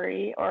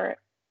recovery or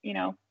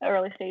the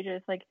early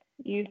stages, like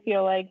you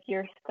feel like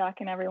you're stuck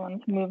and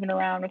everyone's moving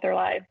around with their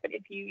lives. But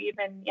if you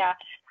even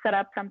set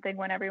up something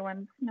when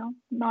everyone's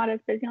not as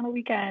busy on the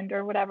weekend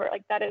or whatever,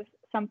 like that is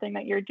something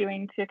that you're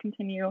doing to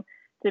continue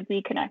to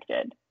be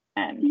connected.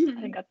 And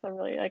I think that's a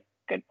really like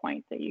good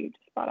point that you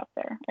just brought up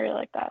there. I really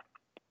like that.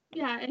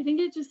 Yeah, I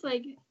think it's just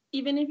like,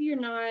 even if you're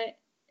not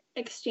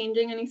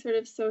exchanging any sort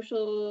of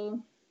social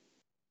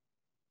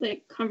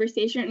like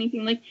conversation or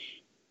anything, like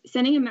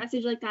sending a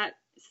message like that,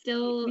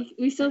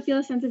 we still feel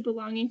a sense of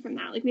belonging from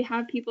that. Like we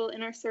have people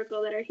in our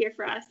circle that are here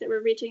for us, that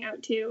we're reaching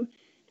out to,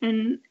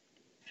 and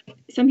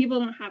some people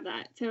don't have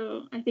that.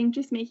 So I think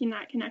just making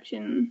that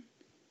connection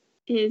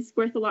is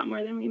worth a lot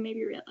more than we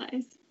maybe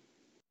realize.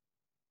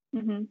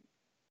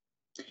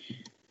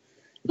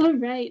 All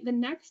right, the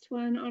next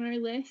one on our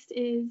list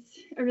is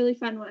a really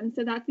fun one.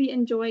 So that's the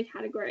enjoy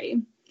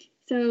category.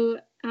 So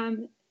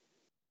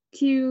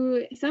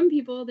to some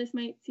people, this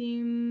might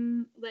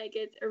seem like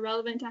it's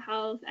irrelevant to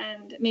health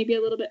and maybe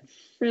a little bit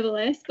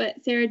frivolous, but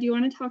Sarah, do you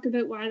want to talk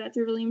about why that's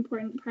a really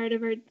important part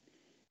of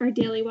our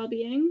daily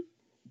well-being?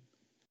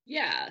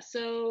 Yeah,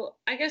 so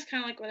I guess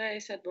kind of like what I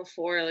said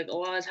before, like a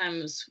lot of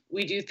times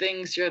we do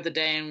things throughout the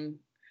day and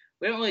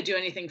we don't really do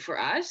anything for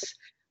us.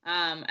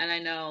 And I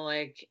know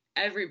like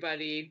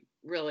everybody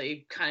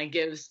really kind of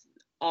gives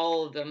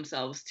all of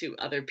themselves to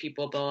other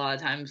people, but a lot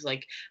of times,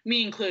 like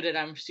me included,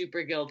 I'm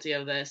super guilty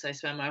of this. I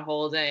spend my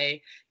whole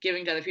day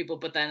giving to other people,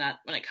 but then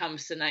when it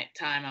comes to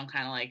nighttime, I'm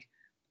kind of like,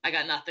 I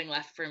got nothing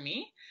left for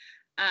me.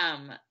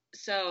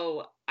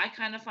 So I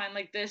kind of find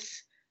like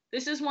this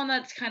this is one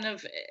that's kind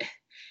of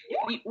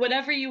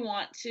whatever you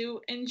want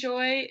to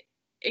enjoy.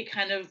 It's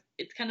kind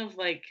of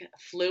like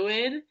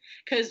fluid,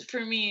 because for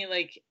me,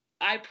 like,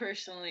 I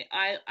personally,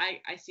 I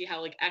see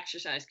how like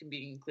exercise can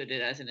be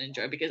included as an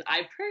enjoy, because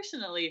I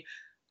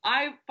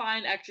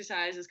find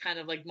exercise is kind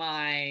of like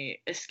my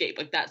escape.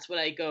 Like, that's what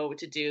I go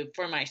to do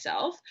for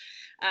myself.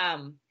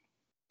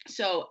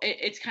 So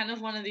it's kind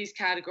of one of these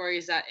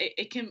categories that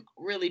it can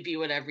really be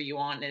whatever you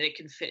want, and it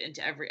can fit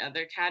into every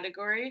other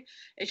category.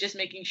 It's just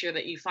making sure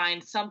that you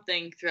find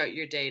something throughout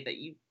your day that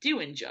you do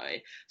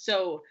enjoy.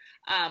 So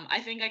I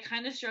think I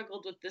kind of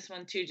struggled with this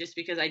one too, just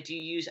because I do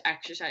use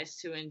exercise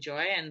to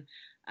enjoy. And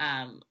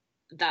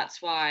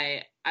that's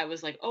why I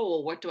was like, oh,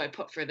 well, what do I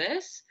put for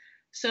this?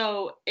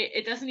 So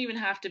it doesn't even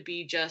have to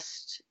be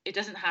it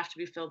doesn't have to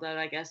be filled out,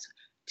 I guess,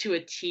 to a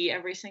T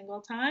every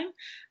single time.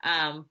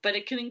 But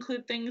it can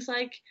include things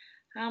like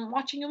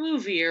watching a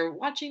movie or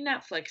watching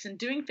Netflix and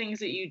doing things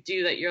that you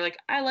do that you're like,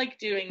 I like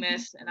doing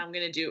this and I'm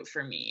going to do it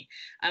for me.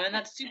 And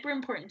that's super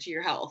important to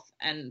your health,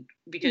 and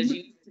because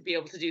you need to be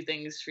able to do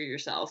things for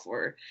yourself,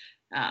 or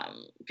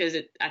because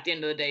at the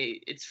end of the day,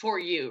 it's for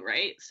you,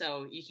 right?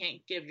 So you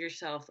can't give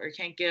yourself, or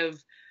can't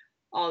give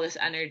all this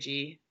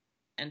energy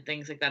and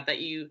things like that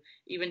you,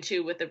 even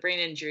too with the brain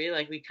injury,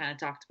 like we kind of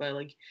talked about,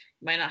 like,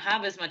 you might not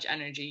have as much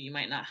energy, you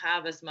might not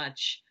have as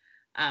much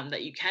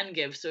that you can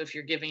give. So if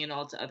you're giving it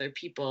all to other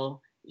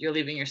people, you're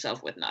leaving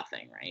yourself with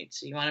nothing, right?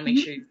 So you want to make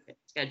sure you're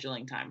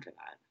scheduling time for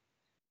that.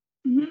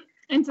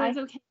 And so it's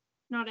okay,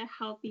 not a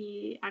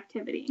healthy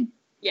activity.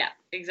 Yeah,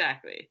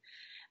 exactly.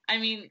 I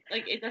mean,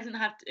 like, it doesn't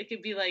have to, it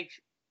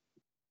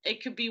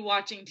could be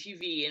watching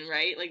TV and,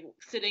 right, like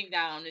sitting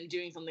down and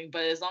doing something,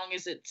 but as long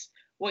as it's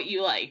what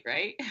you like,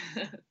 right?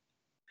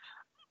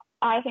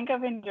 I think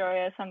of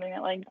enjoy as something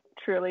that like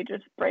truly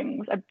just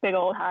brings a big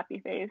old happy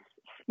face,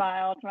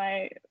 smile to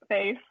my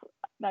face.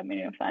 That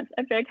made no sense.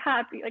 A big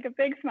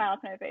smile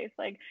to my face.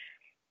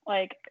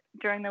 Like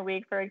during the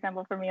week, for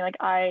example, for me, like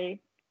I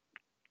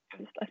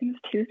think it's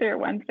Tuesday or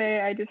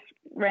Wednesday, I just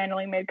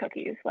randomly made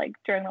cookies, like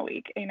during the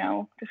week,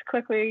 just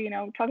quickly,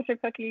 chocolate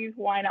chip cookies.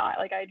 Why not?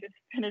 Like, I just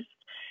finished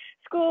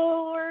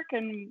schoolwork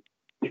and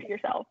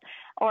yourself.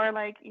 Or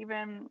like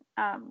even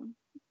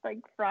like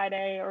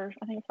Friday, or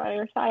I think it's Friday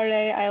or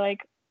Saturday, I like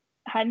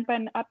hadn't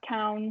been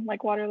uptown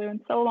like Waterloo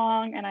in so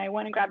long, and I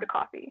went and grabbed a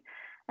coffee,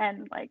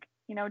 and like,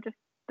 just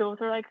those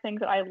are like things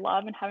that I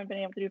love and haven't been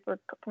able to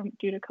do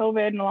due to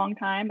COVID in a long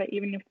time. But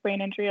even with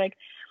brain injury, like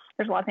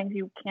there's a lot of things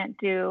you can't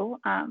do.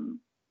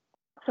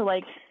 So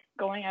like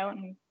going out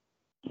and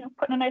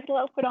putting a nice little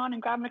outfit on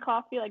and grabbing a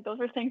coffee, like those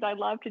are things I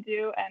love to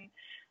do,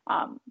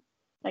 and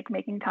like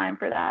making time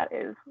for that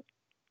is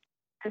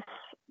just,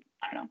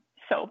 I don't know,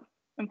 so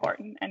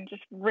important, and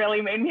just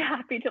really made me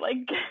happy to like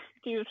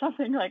do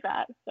something like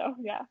that. So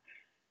yeah.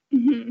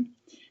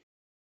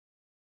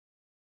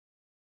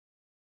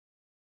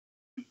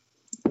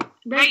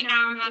 Right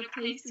now I'm at a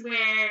place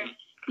where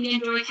the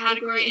enjoy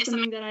category is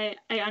something that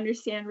I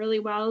understand really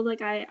well.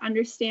 Like, I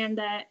understand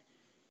that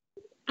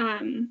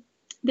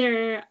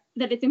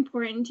that it's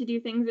important to do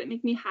things that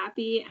make me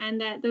happy,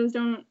 and that those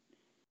don't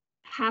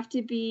have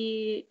to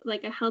be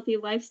like a healthy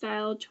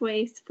lifestyle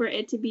choice for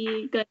it to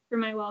be good for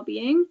my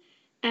well-being.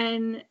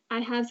 And I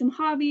have some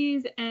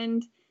hobbies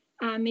and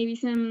maybe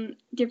some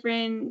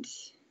different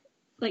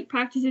like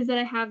practices that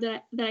I have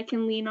that I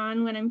can lean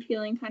on when I'm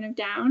feeling kind of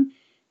down.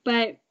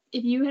 But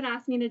if you had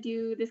asked me to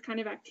do this kind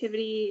of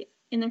activity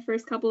in the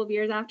first couple of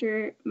years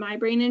after my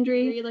brain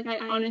injury, like I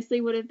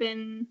honestly would have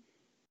been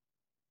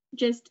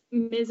just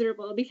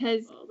miserable,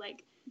 because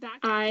like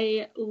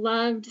I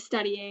loved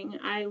studying,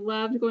 I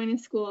loved going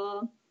to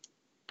school.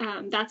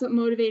 That's what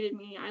motivated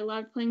me. I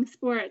loved playing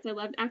sports, I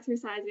loved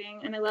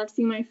exercising, and I loved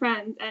seeing my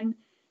friends, and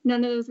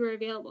none of those were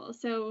available.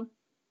 So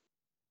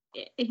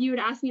if you would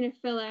ask me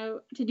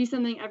to do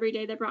something every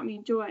day that brought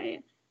me joy,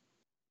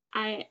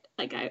 I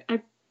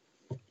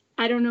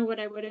don't know what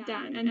I would have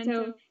done. And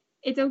so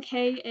it's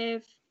okay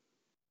if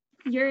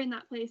you're in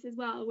that place as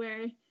well,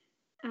 where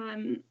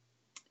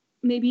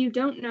maybe you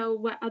don't know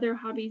what other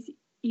hobbies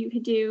you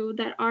could do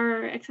that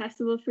are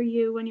accessible for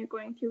you when you're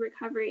going through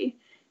recovery,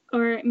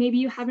 or maybe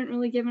you haven't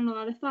really given a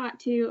lot of thought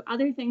to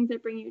other things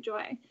that bring you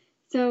joy.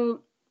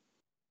 So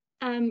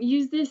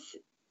use this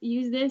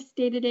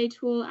day-to-day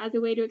tool as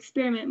a way to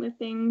experiment with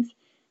things,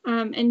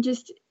 and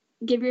just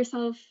give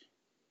yourself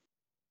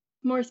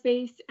more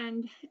space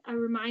and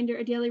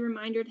a daily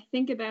reminder to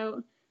think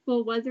about,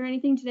 well, was there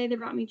anything today that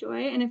brought me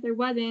joy? And if there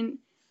wasn't,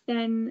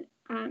 then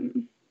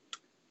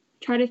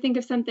try to think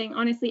of something,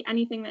 honestly,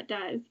 anything that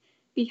does.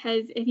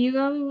 Because if you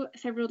go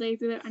several days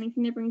without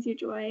anything that brings you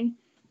joy,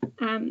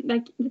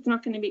 that's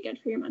not going to be good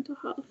for your mental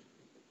health.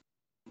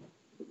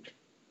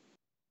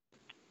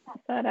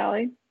 Well said,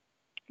 Allie.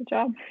 Good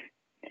job.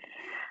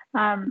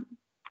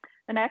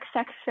 The next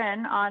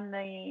section on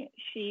the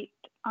sheet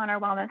on our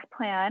wellness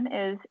plan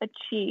is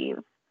achieve.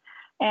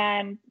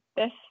 And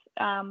this,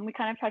 we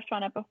kind of touched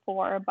on it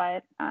before,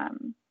 but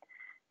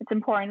it's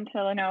important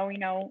to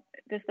know,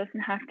 this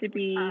doesn't have to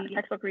be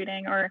textbook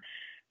reading or,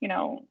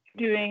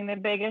 doing the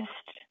biggest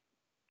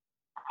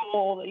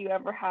goal that you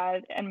ever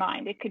had in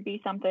mind. It could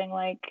be something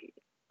like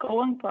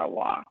going for a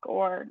walk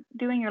or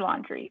doing your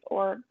laundry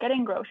or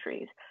getting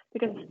groceries,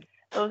 because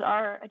those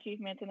are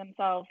achievements in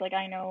themselves. Like,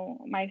 I know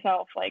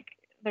myself, like,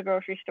 the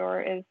grocery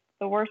store is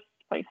the worst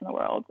place in the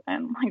world,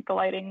 and like the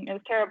lighting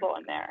is terrible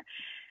in there.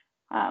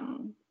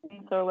 And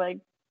so like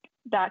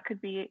that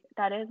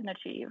is an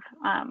achieve.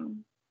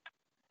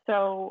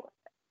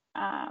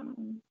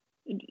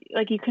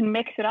 Like you can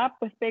mix it up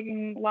with big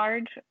and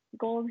large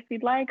goals if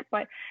you'd like,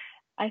 but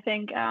I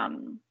think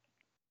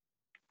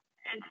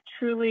it's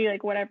truly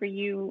like whatever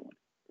you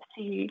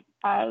see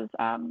as.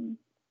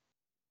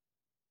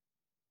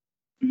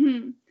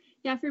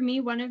 Yeah, for me,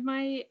 one of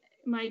my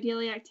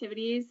daily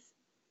activities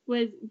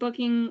was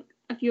booking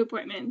a few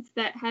appointments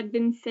that had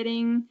been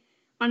sitting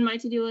on my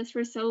to-do list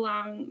for so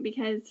long,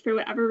 because for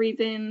whatever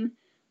reason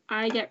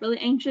I get really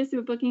anxious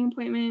about booking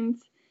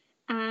appointments,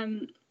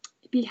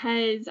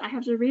 because I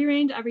have to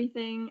rearrange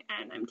everything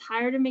and I'm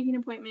tired of making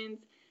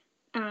appointments.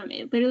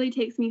 It literally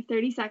takes me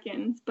 30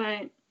 seconds,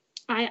 but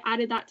I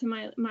added that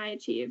to my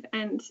achieve,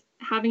 and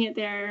having it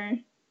there,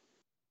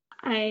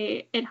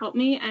 it helped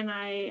me, and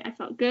I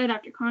felt good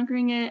after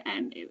conquering it.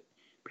 And it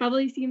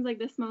probably seems like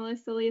the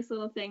smallest, silliest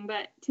little thing,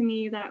 but to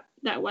me that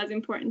was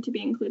important to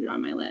be included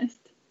on my list.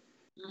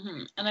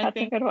 And that's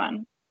a good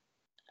one.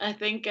 I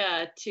think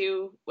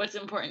too, what's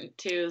important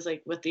too is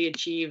like with the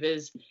achieve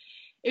is,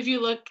 if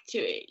you look to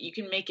it, you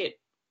can make it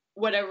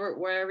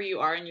wherever you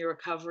are in your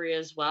recovery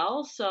as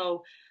well.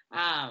 So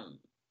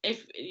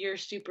if you're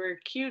super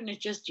cute and it's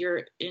just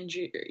your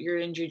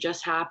injury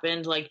just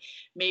happened, like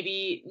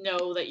maybe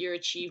know that your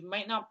achieve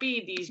might not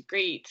be these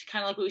great,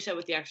 kind of like what we said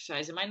with the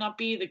exercise. It might not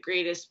be the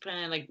greatest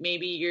plan. Like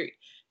maybe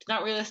it's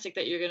not realistic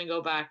that you're going to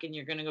go back and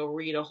you're going to go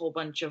read a whole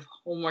bunch of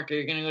homework, or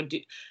you're going to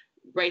go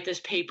write this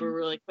paper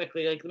really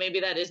quickly. Like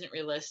maybe that isn't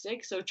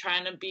realistic. So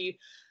trying to be,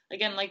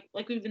 again, like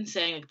we've been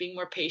saying, like being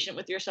more patient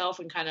with yourself,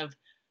 and kind of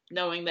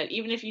knowing that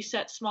even if you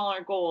set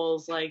smaller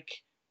goals, like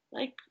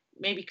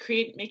maybe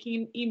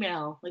making an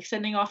email, like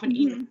sending off an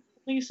email,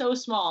 something so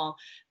small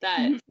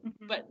that,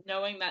 but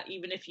knowing that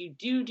even if you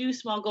do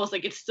small goals,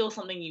 like it's still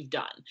something you've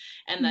done,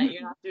 and that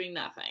you're not doing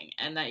nothing,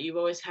 and that you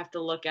always have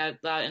to look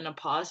at that in a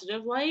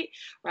positive light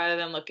rather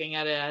than looking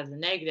at it as a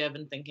negative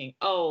and thinking,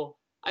 oh,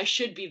 I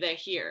should be there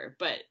here.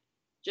 But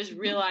just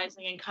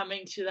realizing and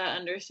coming to that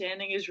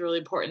understanding is really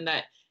important,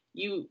 that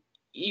you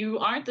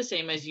aren't the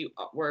same as you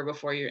were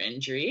before your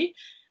injury.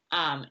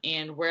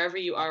 And wherever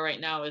you are right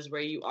now is where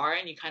you are,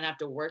 and you kind of have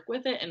to work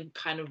with it and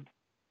kind of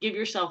give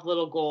yourself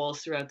little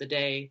goals throughout the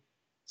day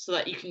so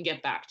that you can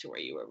get back to where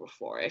you were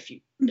before.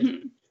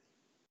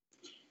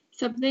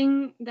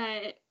 Something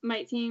that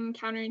might seem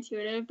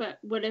counterintuitive, but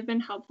would have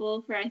been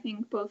helpful for, I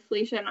think, both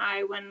Felicia and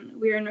I when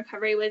we were in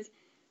recovery, was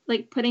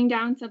like putting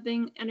down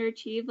something under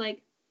achieve,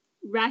 like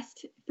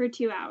rest for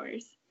 2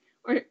 hours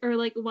or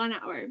like 1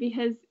 hour,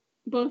 because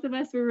both of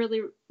us were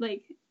really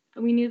like,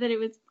 we knew that it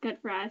was good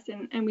for us,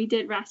 and we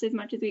did rest as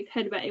much as we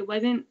could, but it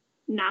wasn't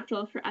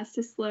natural for us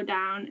to slow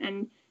down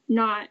and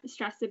not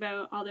stress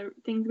about all the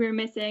things we were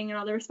missing and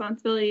all the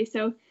responsibilities.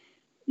 So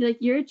like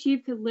your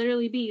achieve could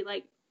literally be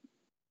like,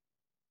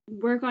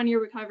 work on your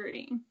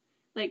recovery,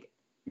 like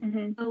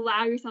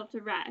allow yourself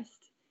to rest.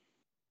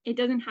 It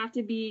doesn't have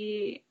to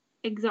be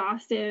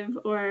exhaustive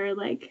or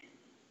like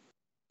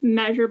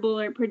measurable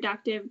or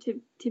productive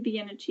to be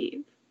an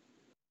achieve.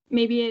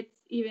 Maybe it's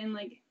even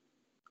like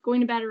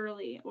going to bed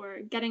early or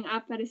getting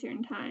up at a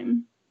certain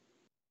time.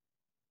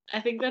 I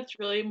think that's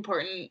really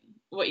important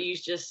what you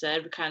just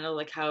said, kind of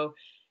like how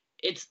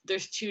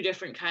there's two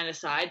different kind of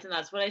sides, and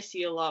that's what I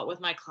see a lot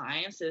with my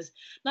clients, is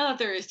not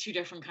that there is two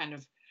different kind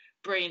of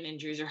brain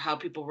injuries or how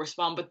people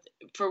respond, but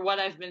for what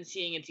I've been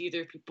seeing, it's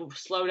either people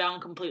slow down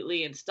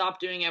completely and stop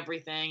doing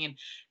everything and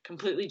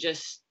completely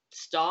just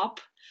stop,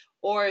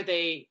 or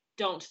they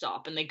don't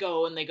stop and they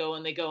go and they go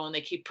and they go and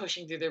they keep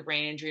pushing through their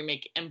brain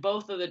injury, and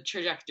both of the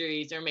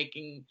trajectories are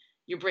making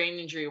your brain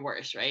injury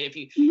worse, right? If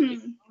you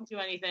don't do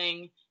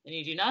anything and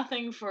you do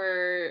nothing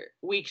for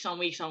weeks on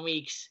weeks on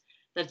weeks,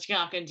 that's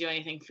not going to do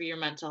anything for your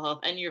mental health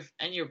and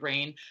your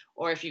brain.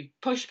 Or if you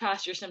push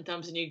past your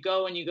symptoms and you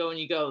go and you go and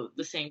you go,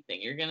 the same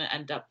thing, you're going to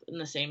end up in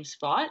the same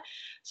spot.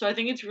 So I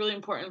think it's really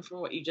important from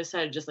what you just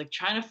said, just like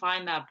trying to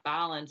find that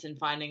balance and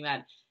finding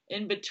that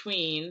in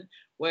between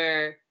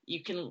where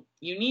you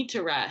need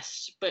to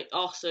rest, but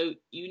also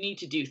you need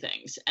to do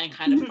things, and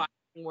kind of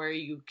finding where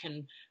you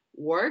can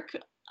work,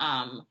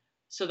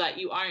 so that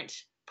you aren't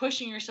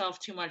pushing yourself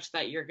too much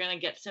that you're going to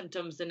get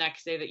symptoms the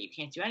next day that you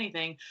can't do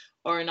anything,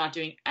 or not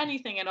doing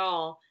anything at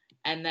all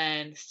and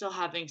then still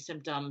having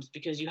symptoms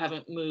because you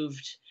haven't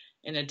moved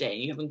in a day,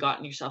 you haven't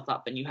gotten yourself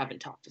up, and you haven't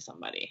talked to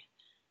somebody.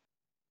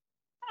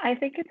 I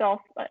think it's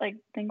also, like,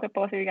 I think what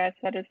both of you guys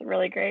said is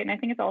really great. And I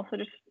think it's also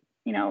just,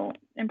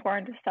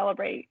 important to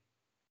celebrate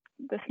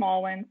the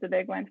small wins, the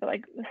big wins, but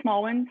like the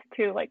small wins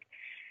too, like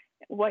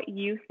what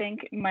you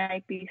think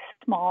might be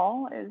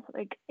small is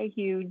like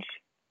can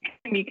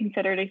be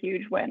considered a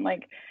huge win.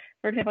 Like,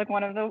 for example, like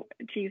one of the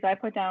achieves I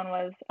put down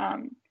was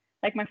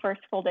like my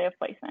first full day of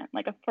placement,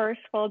 like a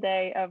first full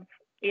day of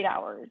 8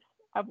 hours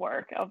of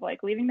work, of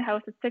like leaving the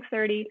house at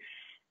 6:30,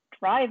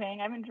 driving.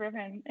 I haven't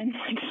driven in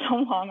like so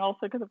long, also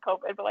because of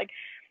COVID, but like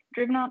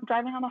driving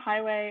on the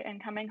highway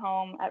and coming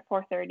home at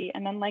 4:30,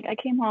 and then like I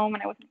came home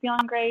and I wasn't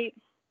feeling great,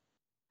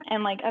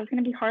 and like I was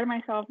gonna be hard on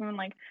myself and then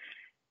like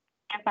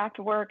get back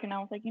to work, and I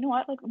was like, you know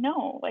what, like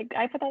no, like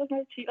I thought that was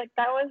my cheat, like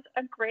that was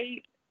a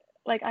great,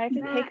 like I have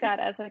to take that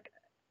as like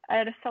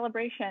at a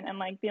celebration and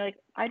like be like,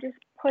 I just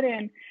put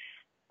in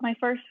my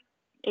first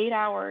 8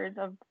 hours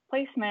of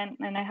placement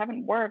and I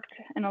haven't worked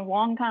in a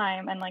long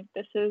time, and like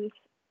this is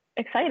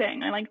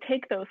exciting. And like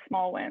take those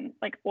small wins,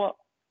 like, well,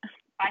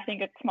 I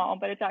think it's small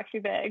but it's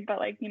actually big, but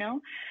like, you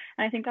know,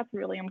 and I think that's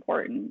really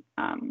important.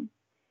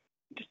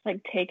 Just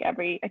like take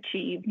every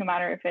achieve, no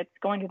matter if it's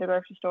going to the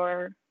grocery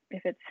store,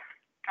 if it's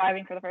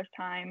driving for the first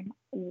time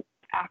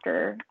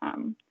after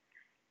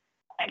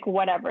like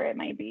whatever it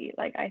might be.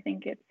 Like I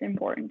think it's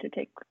important to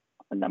take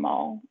them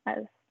all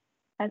as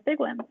big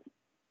wins.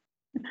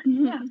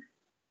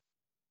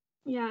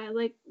 Yeah,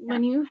 like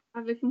when you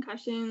have a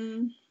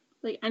concussion,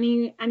 like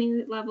any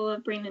level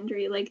of brain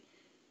injury, like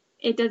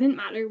it doesn't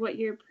matter what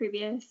your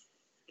previous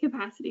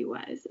capacity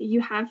was.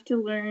 You have to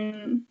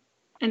learn,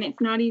 and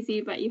it's not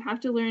easy, but you have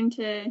to learn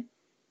to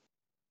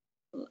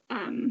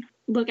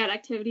look at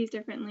activities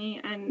differently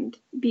and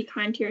be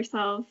kind to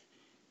yourself,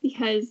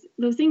 because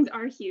those things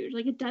are huge.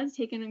 Like it does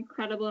take an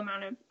incredible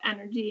amount of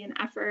energy and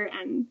effort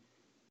and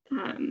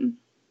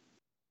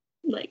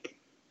like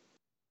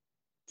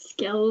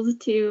skills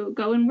to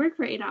go and work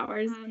for 8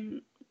 hours,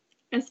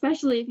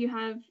 especially if you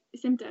have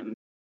symptoms.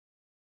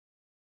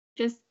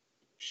 Just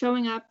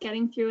showing up,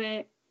 getting through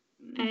it,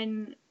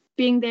 and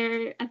being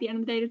there at the end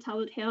of the day to tell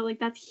the tale, like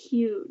that's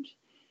huge.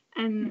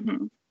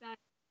 And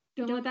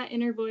don't let that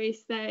inner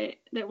voice that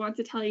wants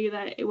to tell you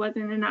that it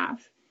wasn't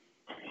enough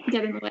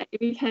get in the way,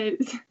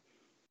 because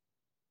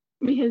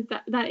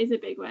that is a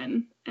big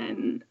win.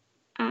 And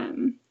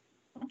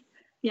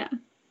yeah.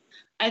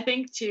 I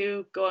think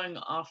too, going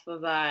off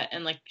of that,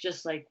 and like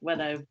just like what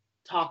I've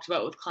talked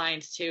about with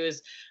clients too,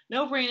 is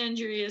no brain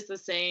injury is the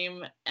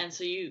same, and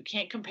so you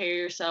can't compare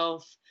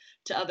yourself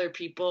to other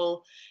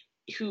people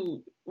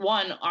who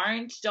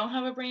don't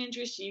have a brain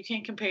injury, so you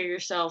can't compare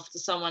yourself to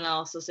someone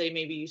else. So say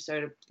maybe you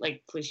start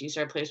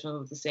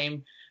placement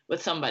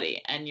with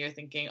somebody and you're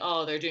thinking,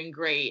 oh, they're doing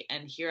great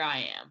and here I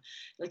am.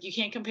 Like you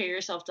can't compare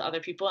yourself to other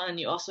people, and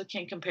you also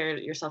can't compare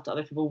yourself to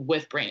other people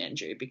with brain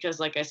injury, because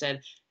like I said,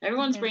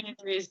 everyone's brain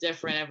injury is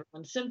different,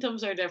 everyone's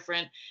symptoms are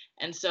different,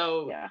 and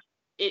so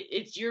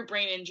it's your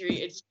brain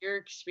injury, it's your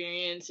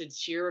experience,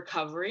 it's your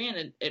recovery,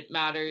 and it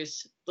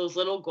matters. Those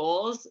little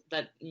goals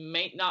that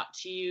might not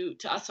to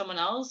someone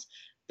else,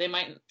 they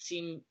might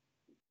seem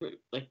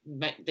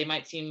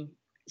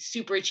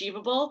super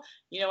achievable.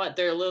 You know what?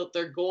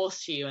 They're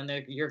goals to you, and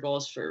they're your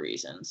goals for a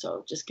reason.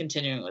 So just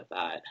continuing with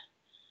that.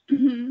 I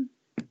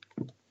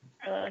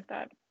really like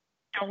that.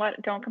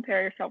 Don't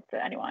compare yourself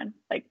to anyone,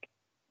 like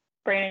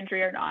brain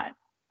injury or not.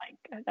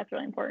 Like that's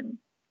really important.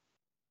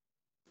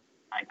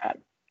 I like that.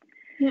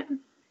 Yeah.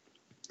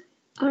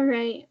 All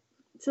right.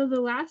 So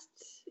the last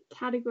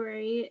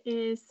category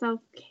is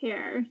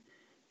self-care.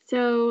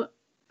 So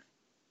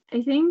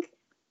I think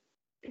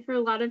for a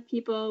lot of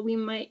people,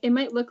 it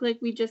might look like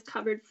we just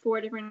covered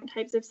 4 different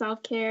types of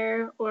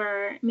self-care,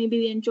 or maybe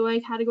the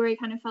enjoy category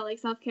kind of felt like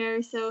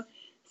self-care. So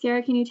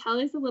Sarah, can you tell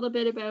us a little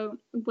bit about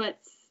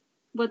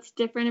what's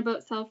different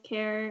about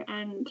self-care,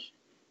 and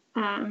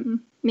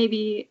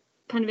maybe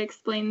kind of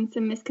explain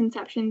some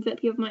misconceptions that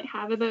people might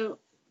have about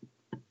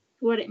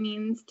what it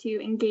means to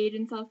engage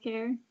in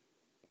self-care?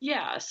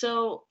 Yeah,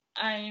 so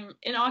I'm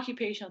in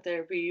occupational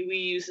therapy. We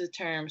use the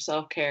term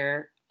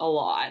self-care a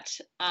lot,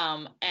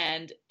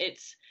 and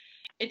it's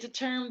a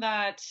term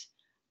that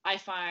I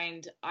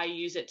find I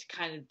use it to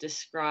kind of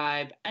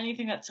describe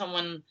anything that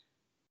someone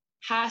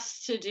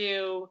has to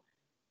do,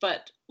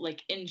 but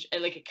like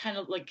it kind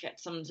of like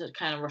gets someone to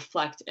kind of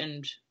reflect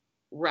and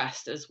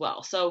rest as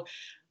well. So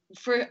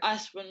for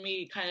us, when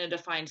we kind of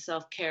define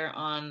self-care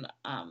on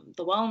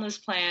the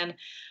wellness plan,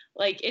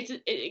 like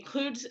it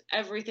includes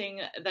everything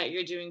that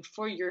you're doing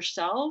for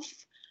yourself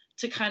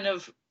to kind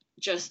of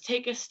just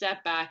take a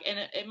step back. And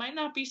it might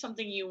not be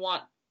something you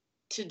want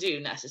to do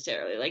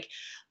necessarily. Like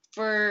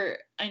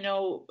I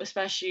know,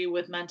 especially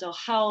with mental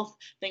health,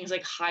 things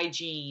like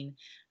hygiene,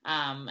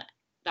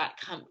 that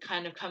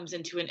kind of comes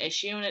into an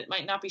issue, and it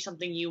might not be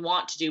something you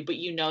want to do, but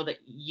you know that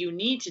you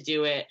need to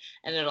do it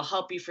and it'll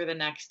help you for the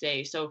next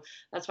day. So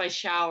that's why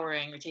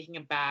showering or taking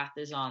a bath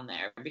is on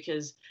there,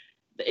 because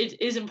it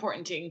is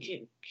important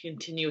to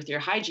continue with your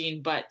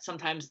hygiene, but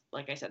sometimes,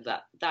 like I said,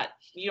 that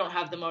you don't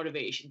have the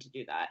motivation to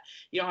do that.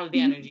 You don't have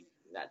the energy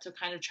to do that. So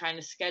kind of trying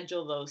to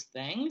schedule those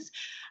things,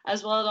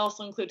 as well. It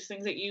also includes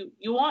things that you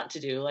want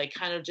to do, like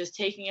kind of just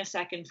taking a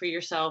second for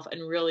yourself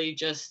and really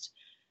just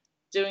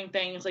doing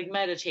things like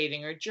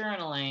meditating or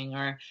journaling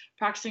or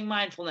practicing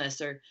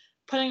mindfulness or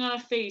putting on a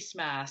face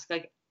mask,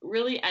 like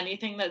really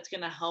anything that's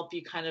going to help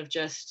you kind of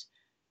just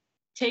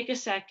take a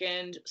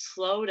second,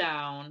 slow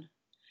down,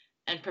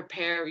 and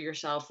prepare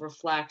yourself,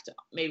 reflect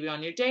maybe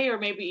on your day, or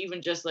maybe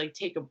even just like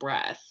take a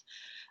breath.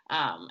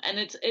 And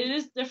it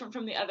is different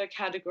from the other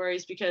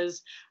categories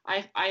because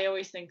I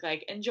always think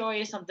like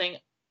enjoy is something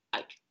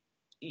like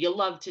you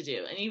love to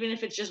do, and even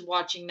if it's just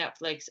watching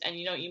Netflix, and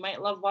you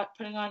might love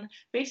putting on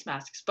face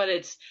masks, but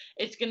it's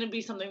going to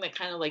be something that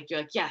kind of like you're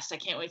like, yes, I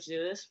can't wait to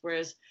do this.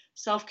 Whereas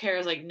self-care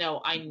is like,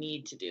 no, I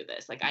need to do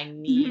this. Like I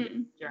need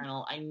to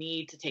journal, I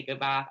need to take a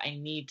bath, I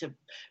need to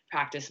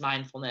practice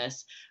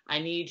mindfulness, I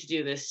need to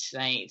do this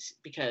tonight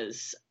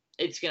because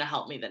it's going to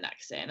help me the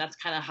next day. And that's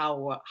kind of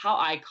how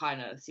I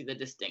kind of see the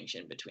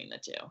distinction between the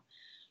two.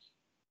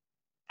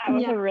 That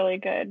was a really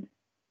good,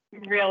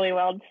 really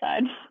well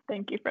said.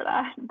 Thank you for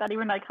that. That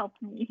even like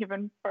helped me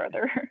even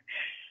further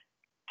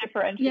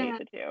differentiate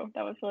the two.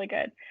 That was really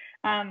good.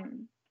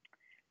 Some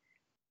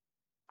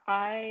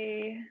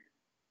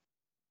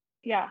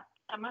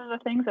of the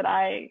things that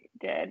I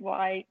did while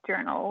I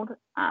journaled,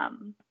 I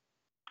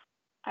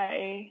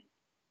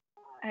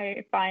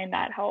find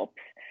that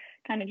helps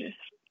kind of just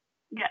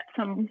get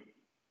some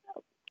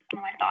of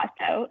my thoughts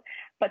out.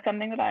 But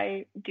something that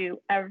I do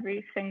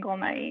every single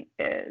night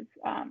is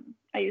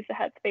I use the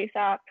Headspace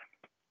app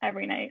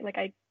every night. Like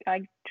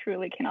I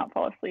truly cannot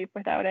fall asleep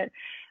without it.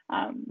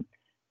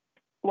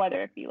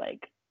 Whether it be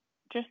like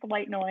just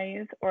white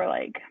noise or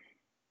like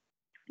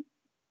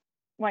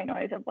white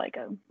noise of like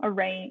a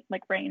rain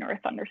or a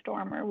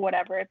thunderstorm or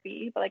whatever it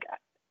be. But like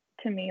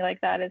to me, like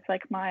that is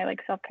like my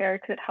like self-care,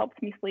 because it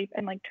helps me sleep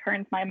and like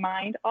turns my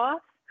mind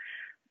off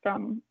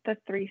from the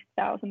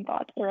 3,000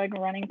 thoughts that are like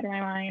running through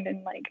my mind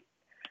and like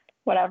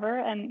whatever.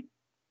 And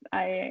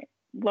I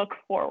look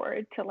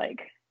forward to like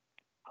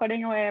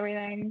putting away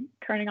everything,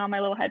 turning on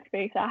my little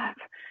Headspace app,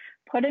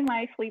 putting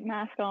my sleep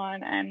mask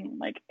on, and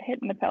like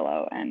hitting the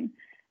pillow. And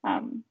I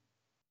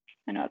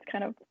know it's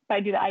kind of, but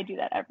I do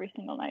that every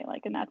single night,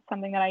 like, and that's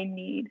something that I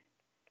need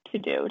to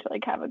do to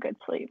like have a good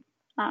sleep.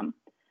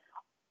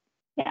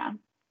 Yeah.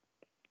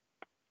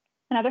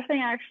 Another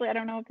thing, actually, I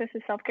don't know if this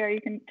is self-care,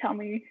 you can tell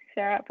me,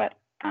 Sarah, but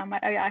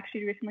I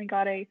actually recently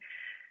got a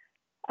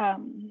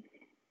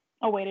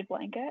weighted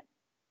blanket.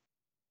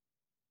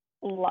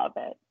 Love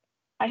it.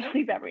 I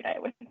sleep every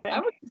night with it. I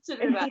would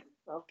consider that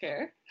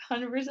self-care,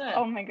 100%.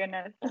 Oh my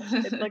goodness,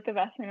 it's like the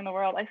best thing in the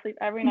world. I sleep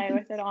every night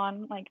with it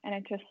on, like, and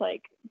it just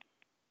like,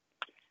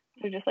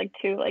 there's just like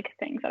two like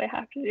things that I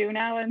have to do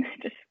now, and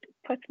it just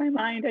puts my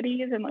mind at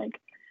ease. And like,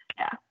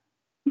 yeah.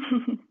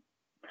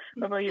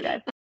 What about you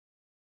guys?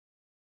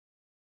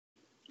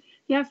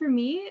 Yeah, for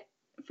me,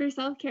 for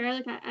self-care,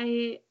 like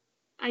I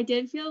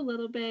did feel a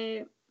little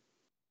bit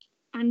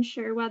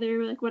unsure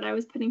whether like what I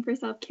was putting for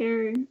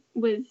self-care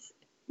was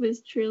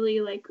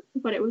truly like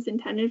what it was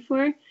intended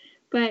for.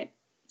 But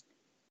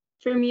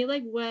for me,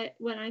 like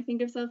when I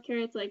think of self-care,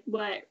 it's like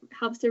what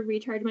helps to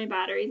recharge my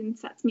batteries and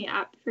sets me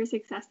up for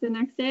success the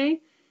next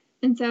day.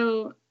 And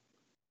so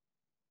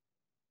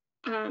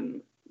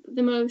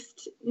the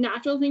most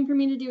natural thing for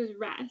me to do is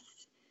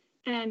rest.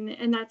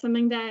 And that's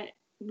something that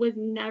was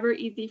never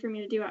easy for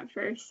me to do at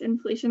first.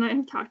 And Felicia and I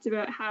have talked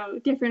about how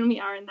different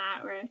we are in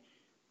that, where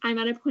I'm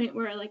at a point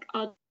where like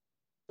I'll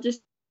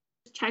just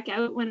check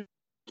out when I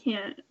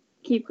can't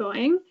keep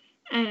going.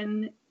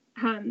 And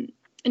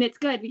it's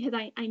good because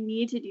I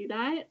need to do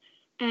that,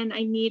 and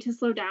I need to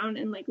slow down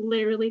and like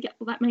literally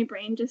let my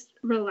brain just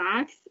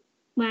relax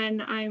when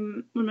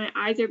my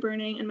eyes are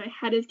burning and my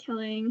head is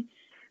killing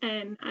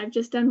and I've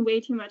just done way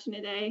too much in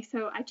a day.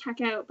 So I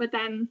check out, but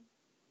then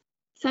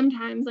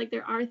sometimes like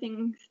there are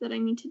things that I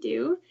need to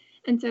do.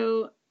 And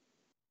so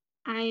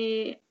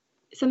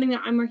something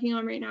that I'm working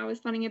on right now is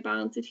finding a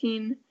balance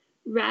between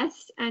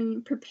rest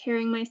and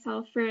preparing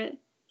myself for a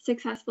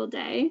successful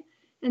day.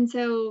 And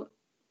so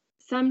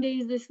some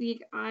days this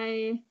week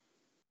I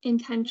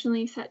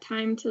intentionally set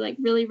time to like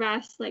really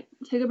rest, like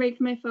took a break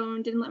from my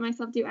phone, didn't let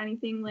myself do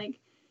anything, like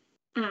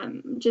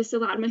just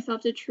allowed myself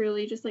to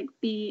truly just like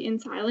be in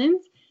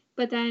silence.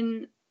 But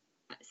then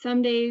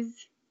some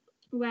days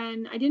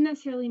when I didn't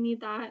necessarily need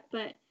that,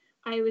 but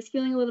I was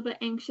feeling a little bit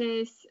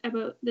anxious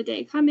about the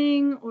day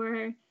coming,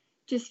 or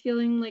just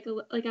feeling like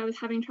I was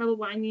having trouble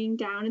winding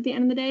down at the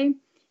end of the day.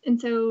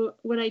 And so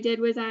what I did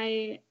was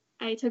I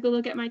took a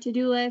look at my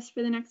to-do list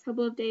for the next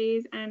couple of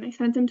days, and I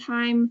spent some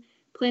time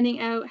planning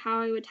out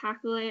how I would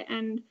tackle it.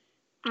 And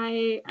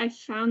I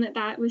found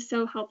that was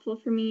so helpful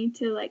for me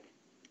to like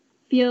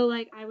feel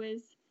like I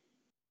was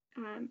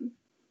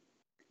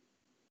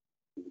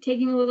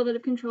taking a little bit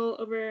of control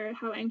over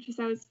how anxious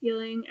I was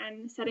feeling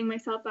and setting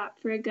myself up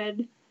for a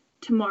good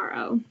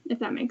tomorrow, if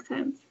that makes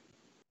sense.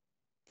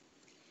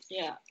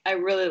 Yeah, I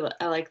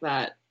like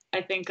that.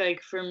 I think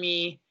like for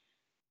me,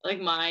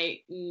 like my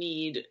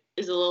need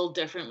is a little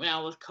different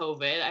now with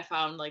COVID. I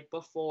found like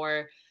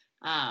before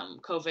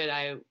COVID,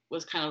 I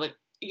was kind of like,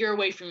 you're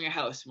away from your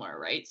house more,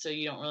 right? So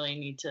you don't really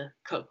need to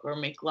cook or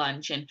make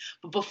lunch.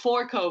 But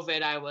before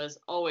COVID, I was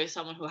always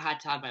someone who had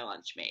to have my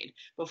lunch made.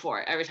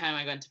 Before, every time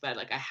I went to bed,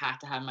 like I had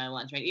to have my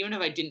lunch made. Even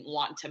if I didn't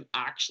want to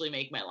actually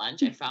make my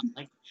lunch, I found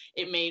like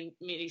it made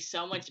me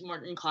so much more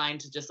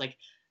inclined to just like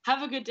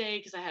have a good day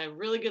because I had a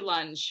really good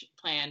lunch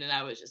planned and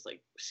I was just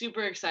like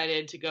super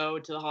excited to go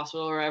to the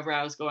hospital or wherever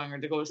I was going or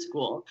to go to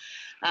school.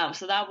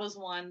 So that was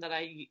one that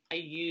I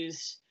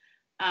used.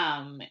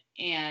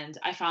 And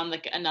I found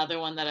like another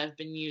one that I've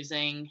been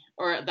using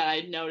or that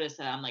I noticed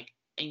that I'm like,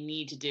 I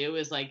need to do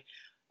is like,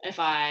 if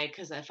I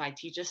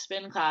teach a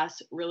spin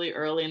class really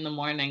early in the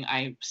morning,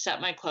 I set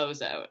my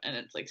clothes out, and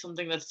it's like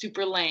something that's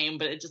super lame,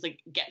 but it just like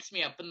gets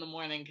me up in the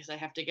morning because I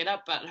have to get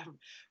up at a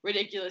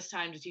ridiculous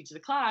time to teach the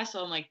class.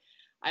 So I'm like,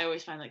 I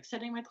always find like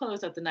setting my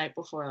clothes out the night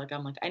before, like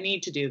I'm like, I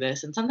need to do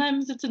this. And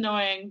sometimes it's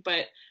annoying,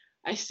 but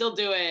I still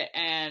do it.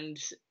 And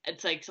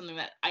it's like something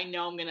that I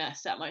know I'm going to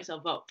set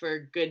myself up for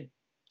a good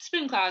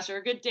spin class or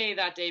a good day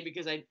that day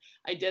because I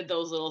did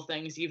those little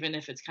things, even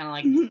if it's kind of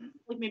like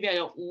maybe I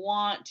don't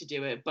want to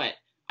do it, but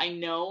I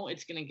know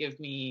it's going to give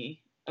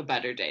me a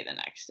better day the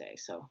next day.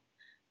 So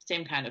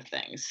same kind of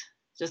things,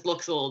 just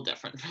looks a little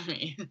different for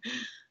me.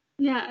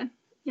 Yeah,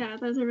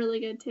 those are really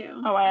good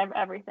too. Oh, I have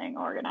everything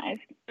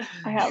organized.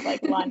 I have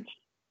like lunch,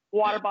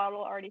 water bottle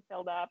already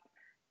filled up,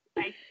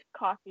 iced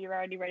coffee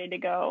already ready to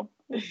go,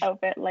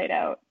 outfit laid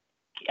out,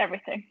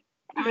 everything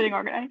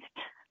organized.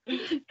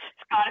 It's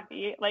gotta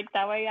be like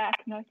that way. Yeah, I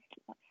can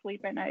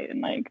sleep at night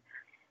and like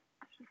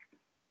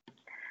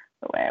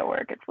the way I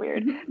work, it's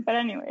weird. But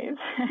anyways,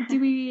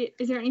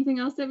 is there anything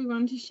else that we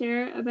wanted to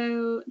share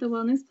about the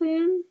wellness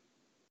plan?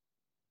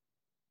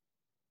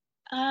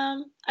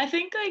 I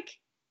think I'm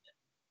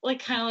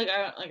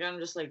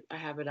just like, I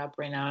have it up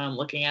right now and I'm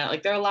looking at it.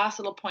 Like their last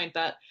little point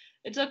that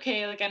it's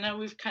okay. Like I know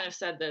we've kind of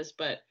said this,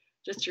 but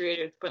just to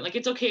reiterate the point, like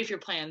it's okay if your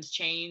plans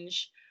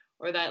change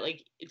or that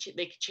like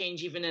they could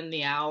change even in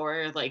the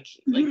hour, like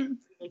you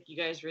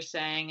guys were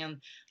saying,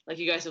 and like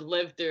you guys have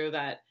lived through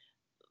that.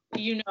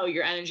 You know,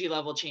 your energy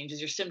level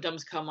changes, your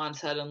symptoms come on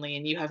suddenly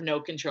and you have no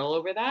control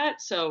over that.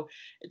 So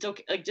it's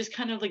okay, like just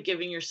kind of like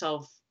giving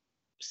yourself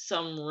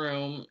some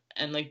room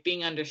and like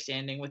being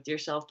understanding with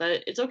yourself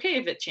that it's okay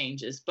if it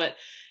changes, but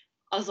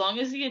as long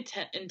as the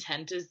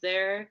intent is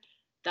there,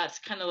 that's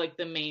kind of like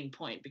the main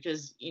point,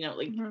 because you know,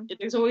 like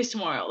there's always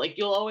tomorrow, like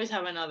you'll always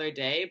have another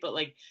day, but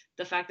like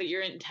the fact that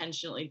you're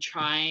intentionally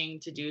trying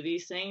to do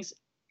these things,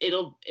 it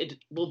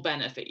will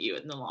benefit you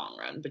in the long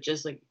run. But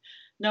just like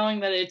knowing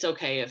that it's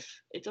okay if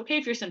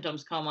your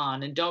symptoms come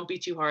on, and don't be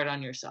too hard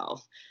on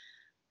yourself.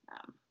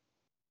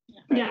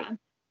 Yeah.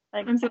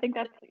 Like, I think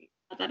that's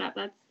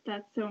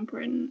so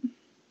important.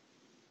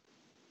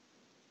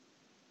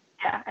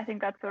 Yeah, I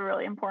think that's a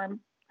really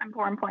important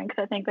point,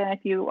 because I think that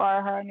if you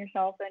are hard on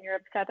yourself and you're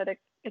upset, that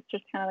it's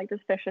just kind of like this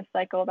vicious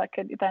cycle that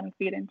could then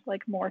feed into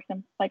like more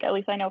like, at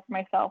least I know for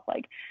myself,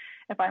 like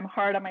if I'm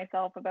hard on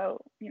myself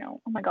about, you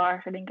know, oh my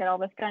gosh, I didn't get all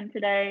this done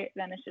today,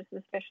 then it's just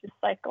this vicious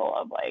cycle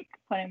of like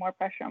putting more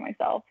pressure on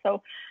myself.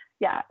 So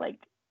yeah, like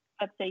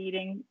let's say you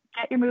didn't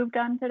get your move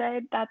done today,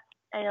 that's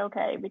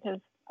a-okay, because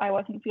I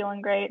wasn't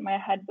feeling great. My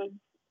head was,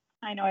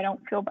 I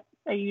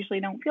usually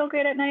don't feel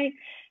great at night.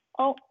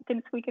 Oh,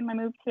 didn't squeak in my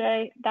move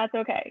today. That's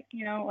okay.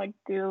 You know, like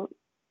do,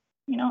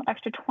 you know,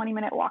 extra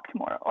 20-minute walk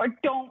tomorrow, or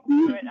don't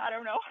do it. I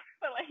don't know.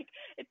 But like,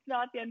 it's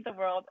not the end of the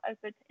world. As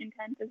the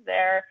intent is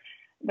there,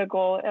 the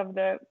goal of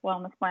the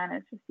wellness plan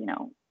is just, you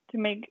know, to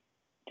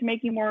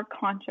make you more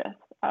conscious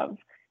of,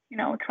 you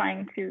know,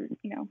 trying to,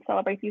 you know,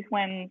 celebrate these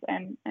wins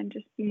and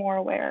just be more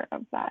aware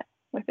of that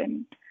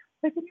within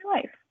your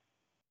life.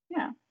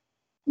 Yeah.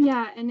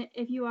 Yeah. And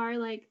if you are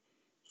like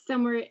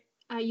somewhere,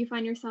 you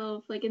find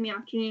yourself like in the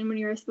afternoon when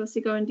you're supposed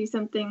to go and do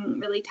something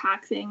really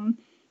taxing,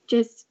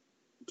 just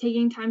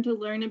taking time to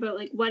learn about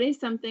like, what is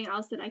something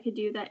else that I could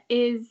do that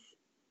is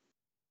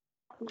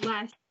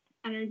less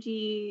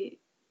energy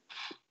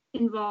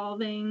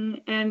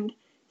involving and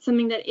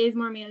something that is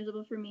more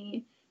manageable for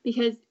me,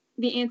 because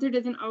the answer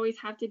doesn't always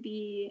have to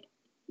be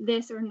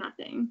this or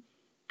nothing.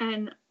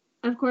 And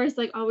of course,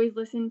 like always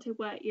listen to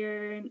what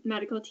your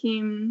medical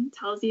team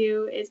tells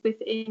you is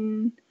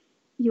within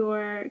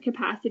your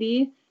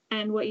capacity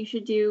and what you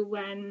should do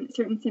when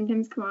certain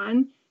symptoms come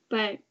on.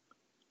 But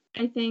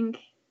I think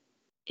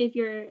if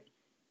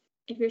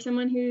you're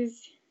someone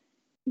who's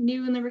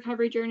new in the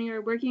recovery journey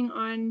or working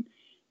on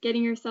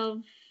getting yourself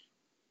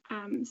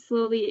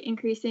slowly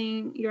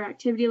increasing your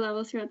activity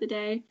levels throughout the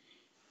day,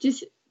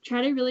 just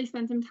try to really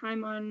spend some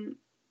time on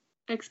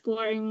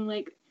exploring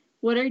like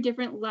what are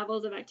different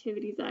levels of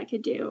activities that I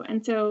could do.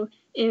 And so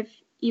if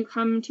you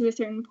come to a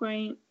certain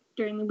point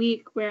during the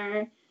week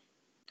where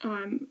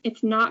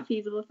it's not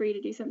feasible for you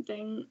to do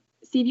something,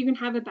 see if you can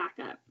have a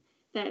backup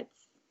that's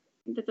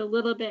a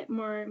little bit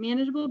more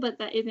manageable, but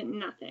that isn't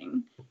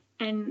nothing.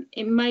 And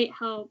it might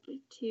help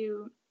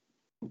to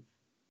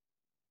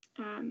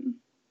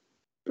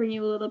bring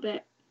you a little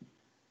bit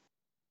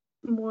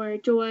more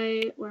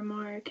joy or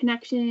more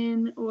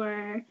connection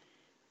or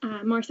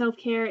more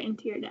self-care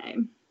into your day.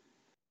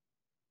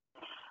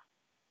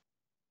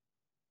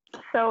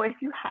 So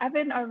if you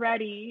haven't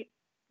already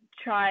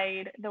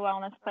tried the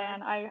wellness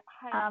plan, I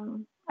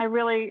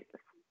really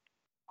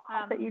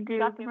hope that you do.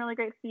 Got some really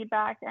great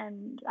feedback,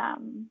 and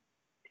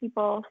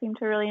people seem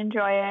to really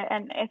enjoy it.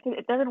 And if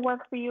it doesn't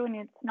work for you and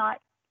it's not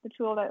the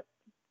tool that,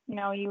 you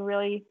know, you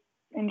really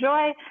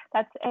enjoy,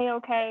 that's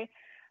a-okay.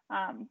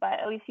 But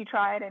at least you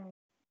tried. And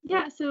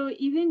yeah, so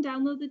you can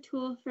download the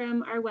tool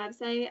from our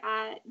website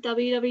at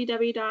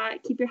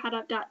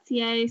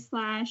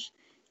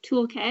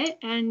www.keepyourheadup.ca/toolkit.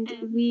 And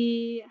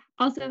we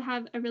also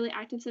have a really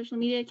active social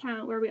media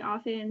account where we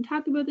often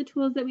talk about the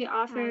tools that we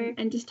offer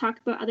and just talk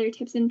about other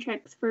tips and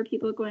tricks for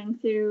people going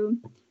through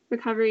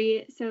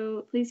recovery.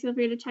 So please feel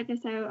free to check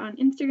us out on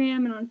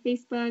Instagram and on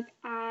Facebook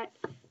at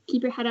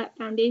Keep Your Head Up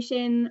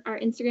Foundation. Our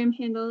Instagram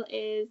handle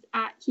is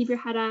at Keep Your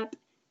Head Up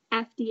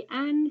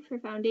FDN for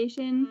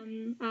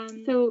foundation.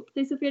 So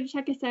please feel free to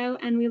check us out,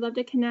 and we love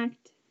to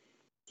connect.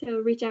 So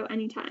reach out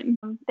anytime.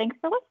 Thanks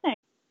for listening.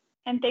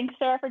 And thanks,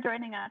 Sarah, for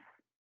joining us.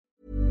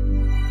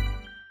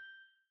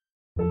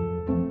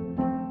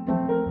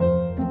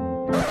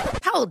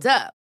 Hold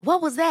up.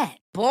 What was that?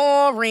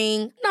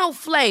 Boring. No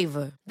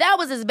flavor. That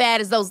was as bad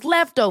as those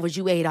leftovers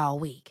you ate all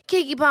week.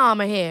 Keke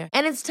Palmer here,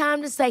 and it's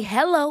time to say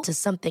hello to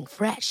something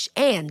fresh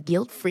and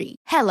guilt-free.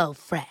 Hello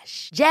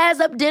Fresh. Jazz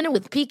up dinner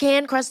with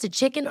pecan-crusted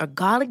chicken or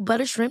garlic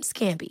butter shrimp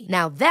scampi.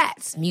 Now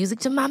that's music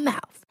to my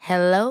mouth.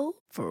 Hello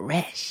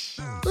Fresh.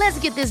 Let's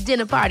get this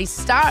dinner party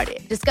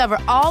started. Discover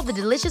all the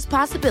delicious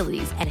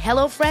possibilities at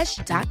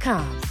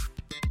hellofresh.com.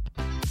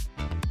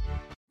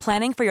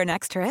 Planning for your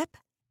next trip?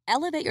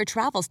 Elevate your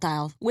travel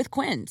style with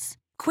Quince.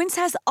 Quince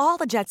has all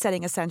the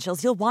jet-setting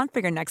essentials you'll want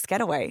for your next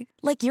getaway,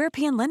 like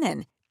European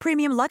linen,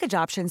 premium luggage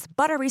options,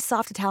 buttery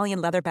soft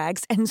Italian leather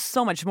bags, and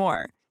so much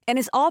more. And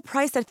is all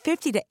priced at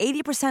 50 to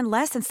 80%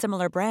 less than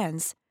similar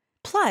brands.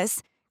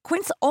 Plus,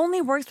 Quince only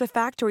works with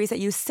factories that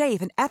use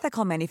safe and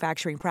ethical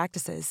manufacturing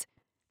practices.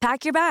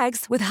 Pack your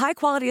bags with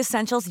high-quality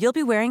essentials you'll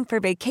be wearing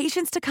for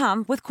vacations to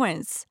come with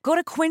Quince. Go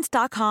to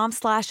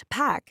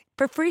quince.com/pack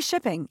for free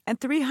shipping and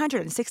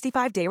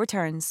 365-day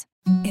returns.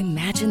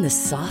 Imagine the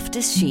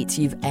softest sheets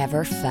you've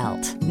ever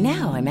felt.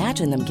 Now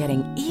imagine them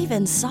getting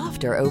even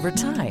softer over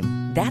time.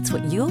 That's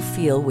what you'll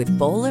feel with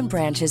Boll &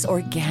 Branch's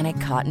organic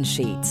cotton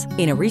sheets.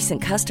 In a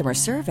recent customer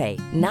survey,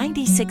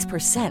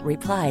 96%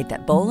 replied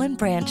that Boll &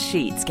 Branch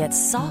sheets get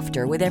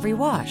softer with every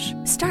wash.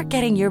 Start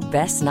getting your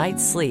best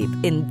night's sleep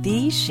in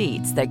these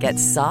sheets that get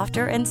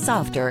softer and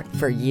softer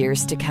for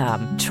years to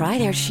come. Try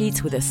their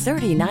sheets with a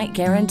 30-night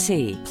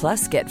guarantee.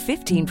 Plus, get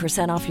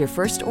 15% off your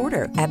first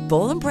order at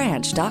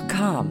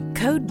bollandbranch.com.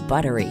 Code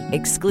BUTTERY.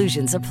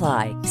 Exclusions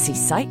apply. See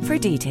site for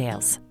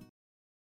details.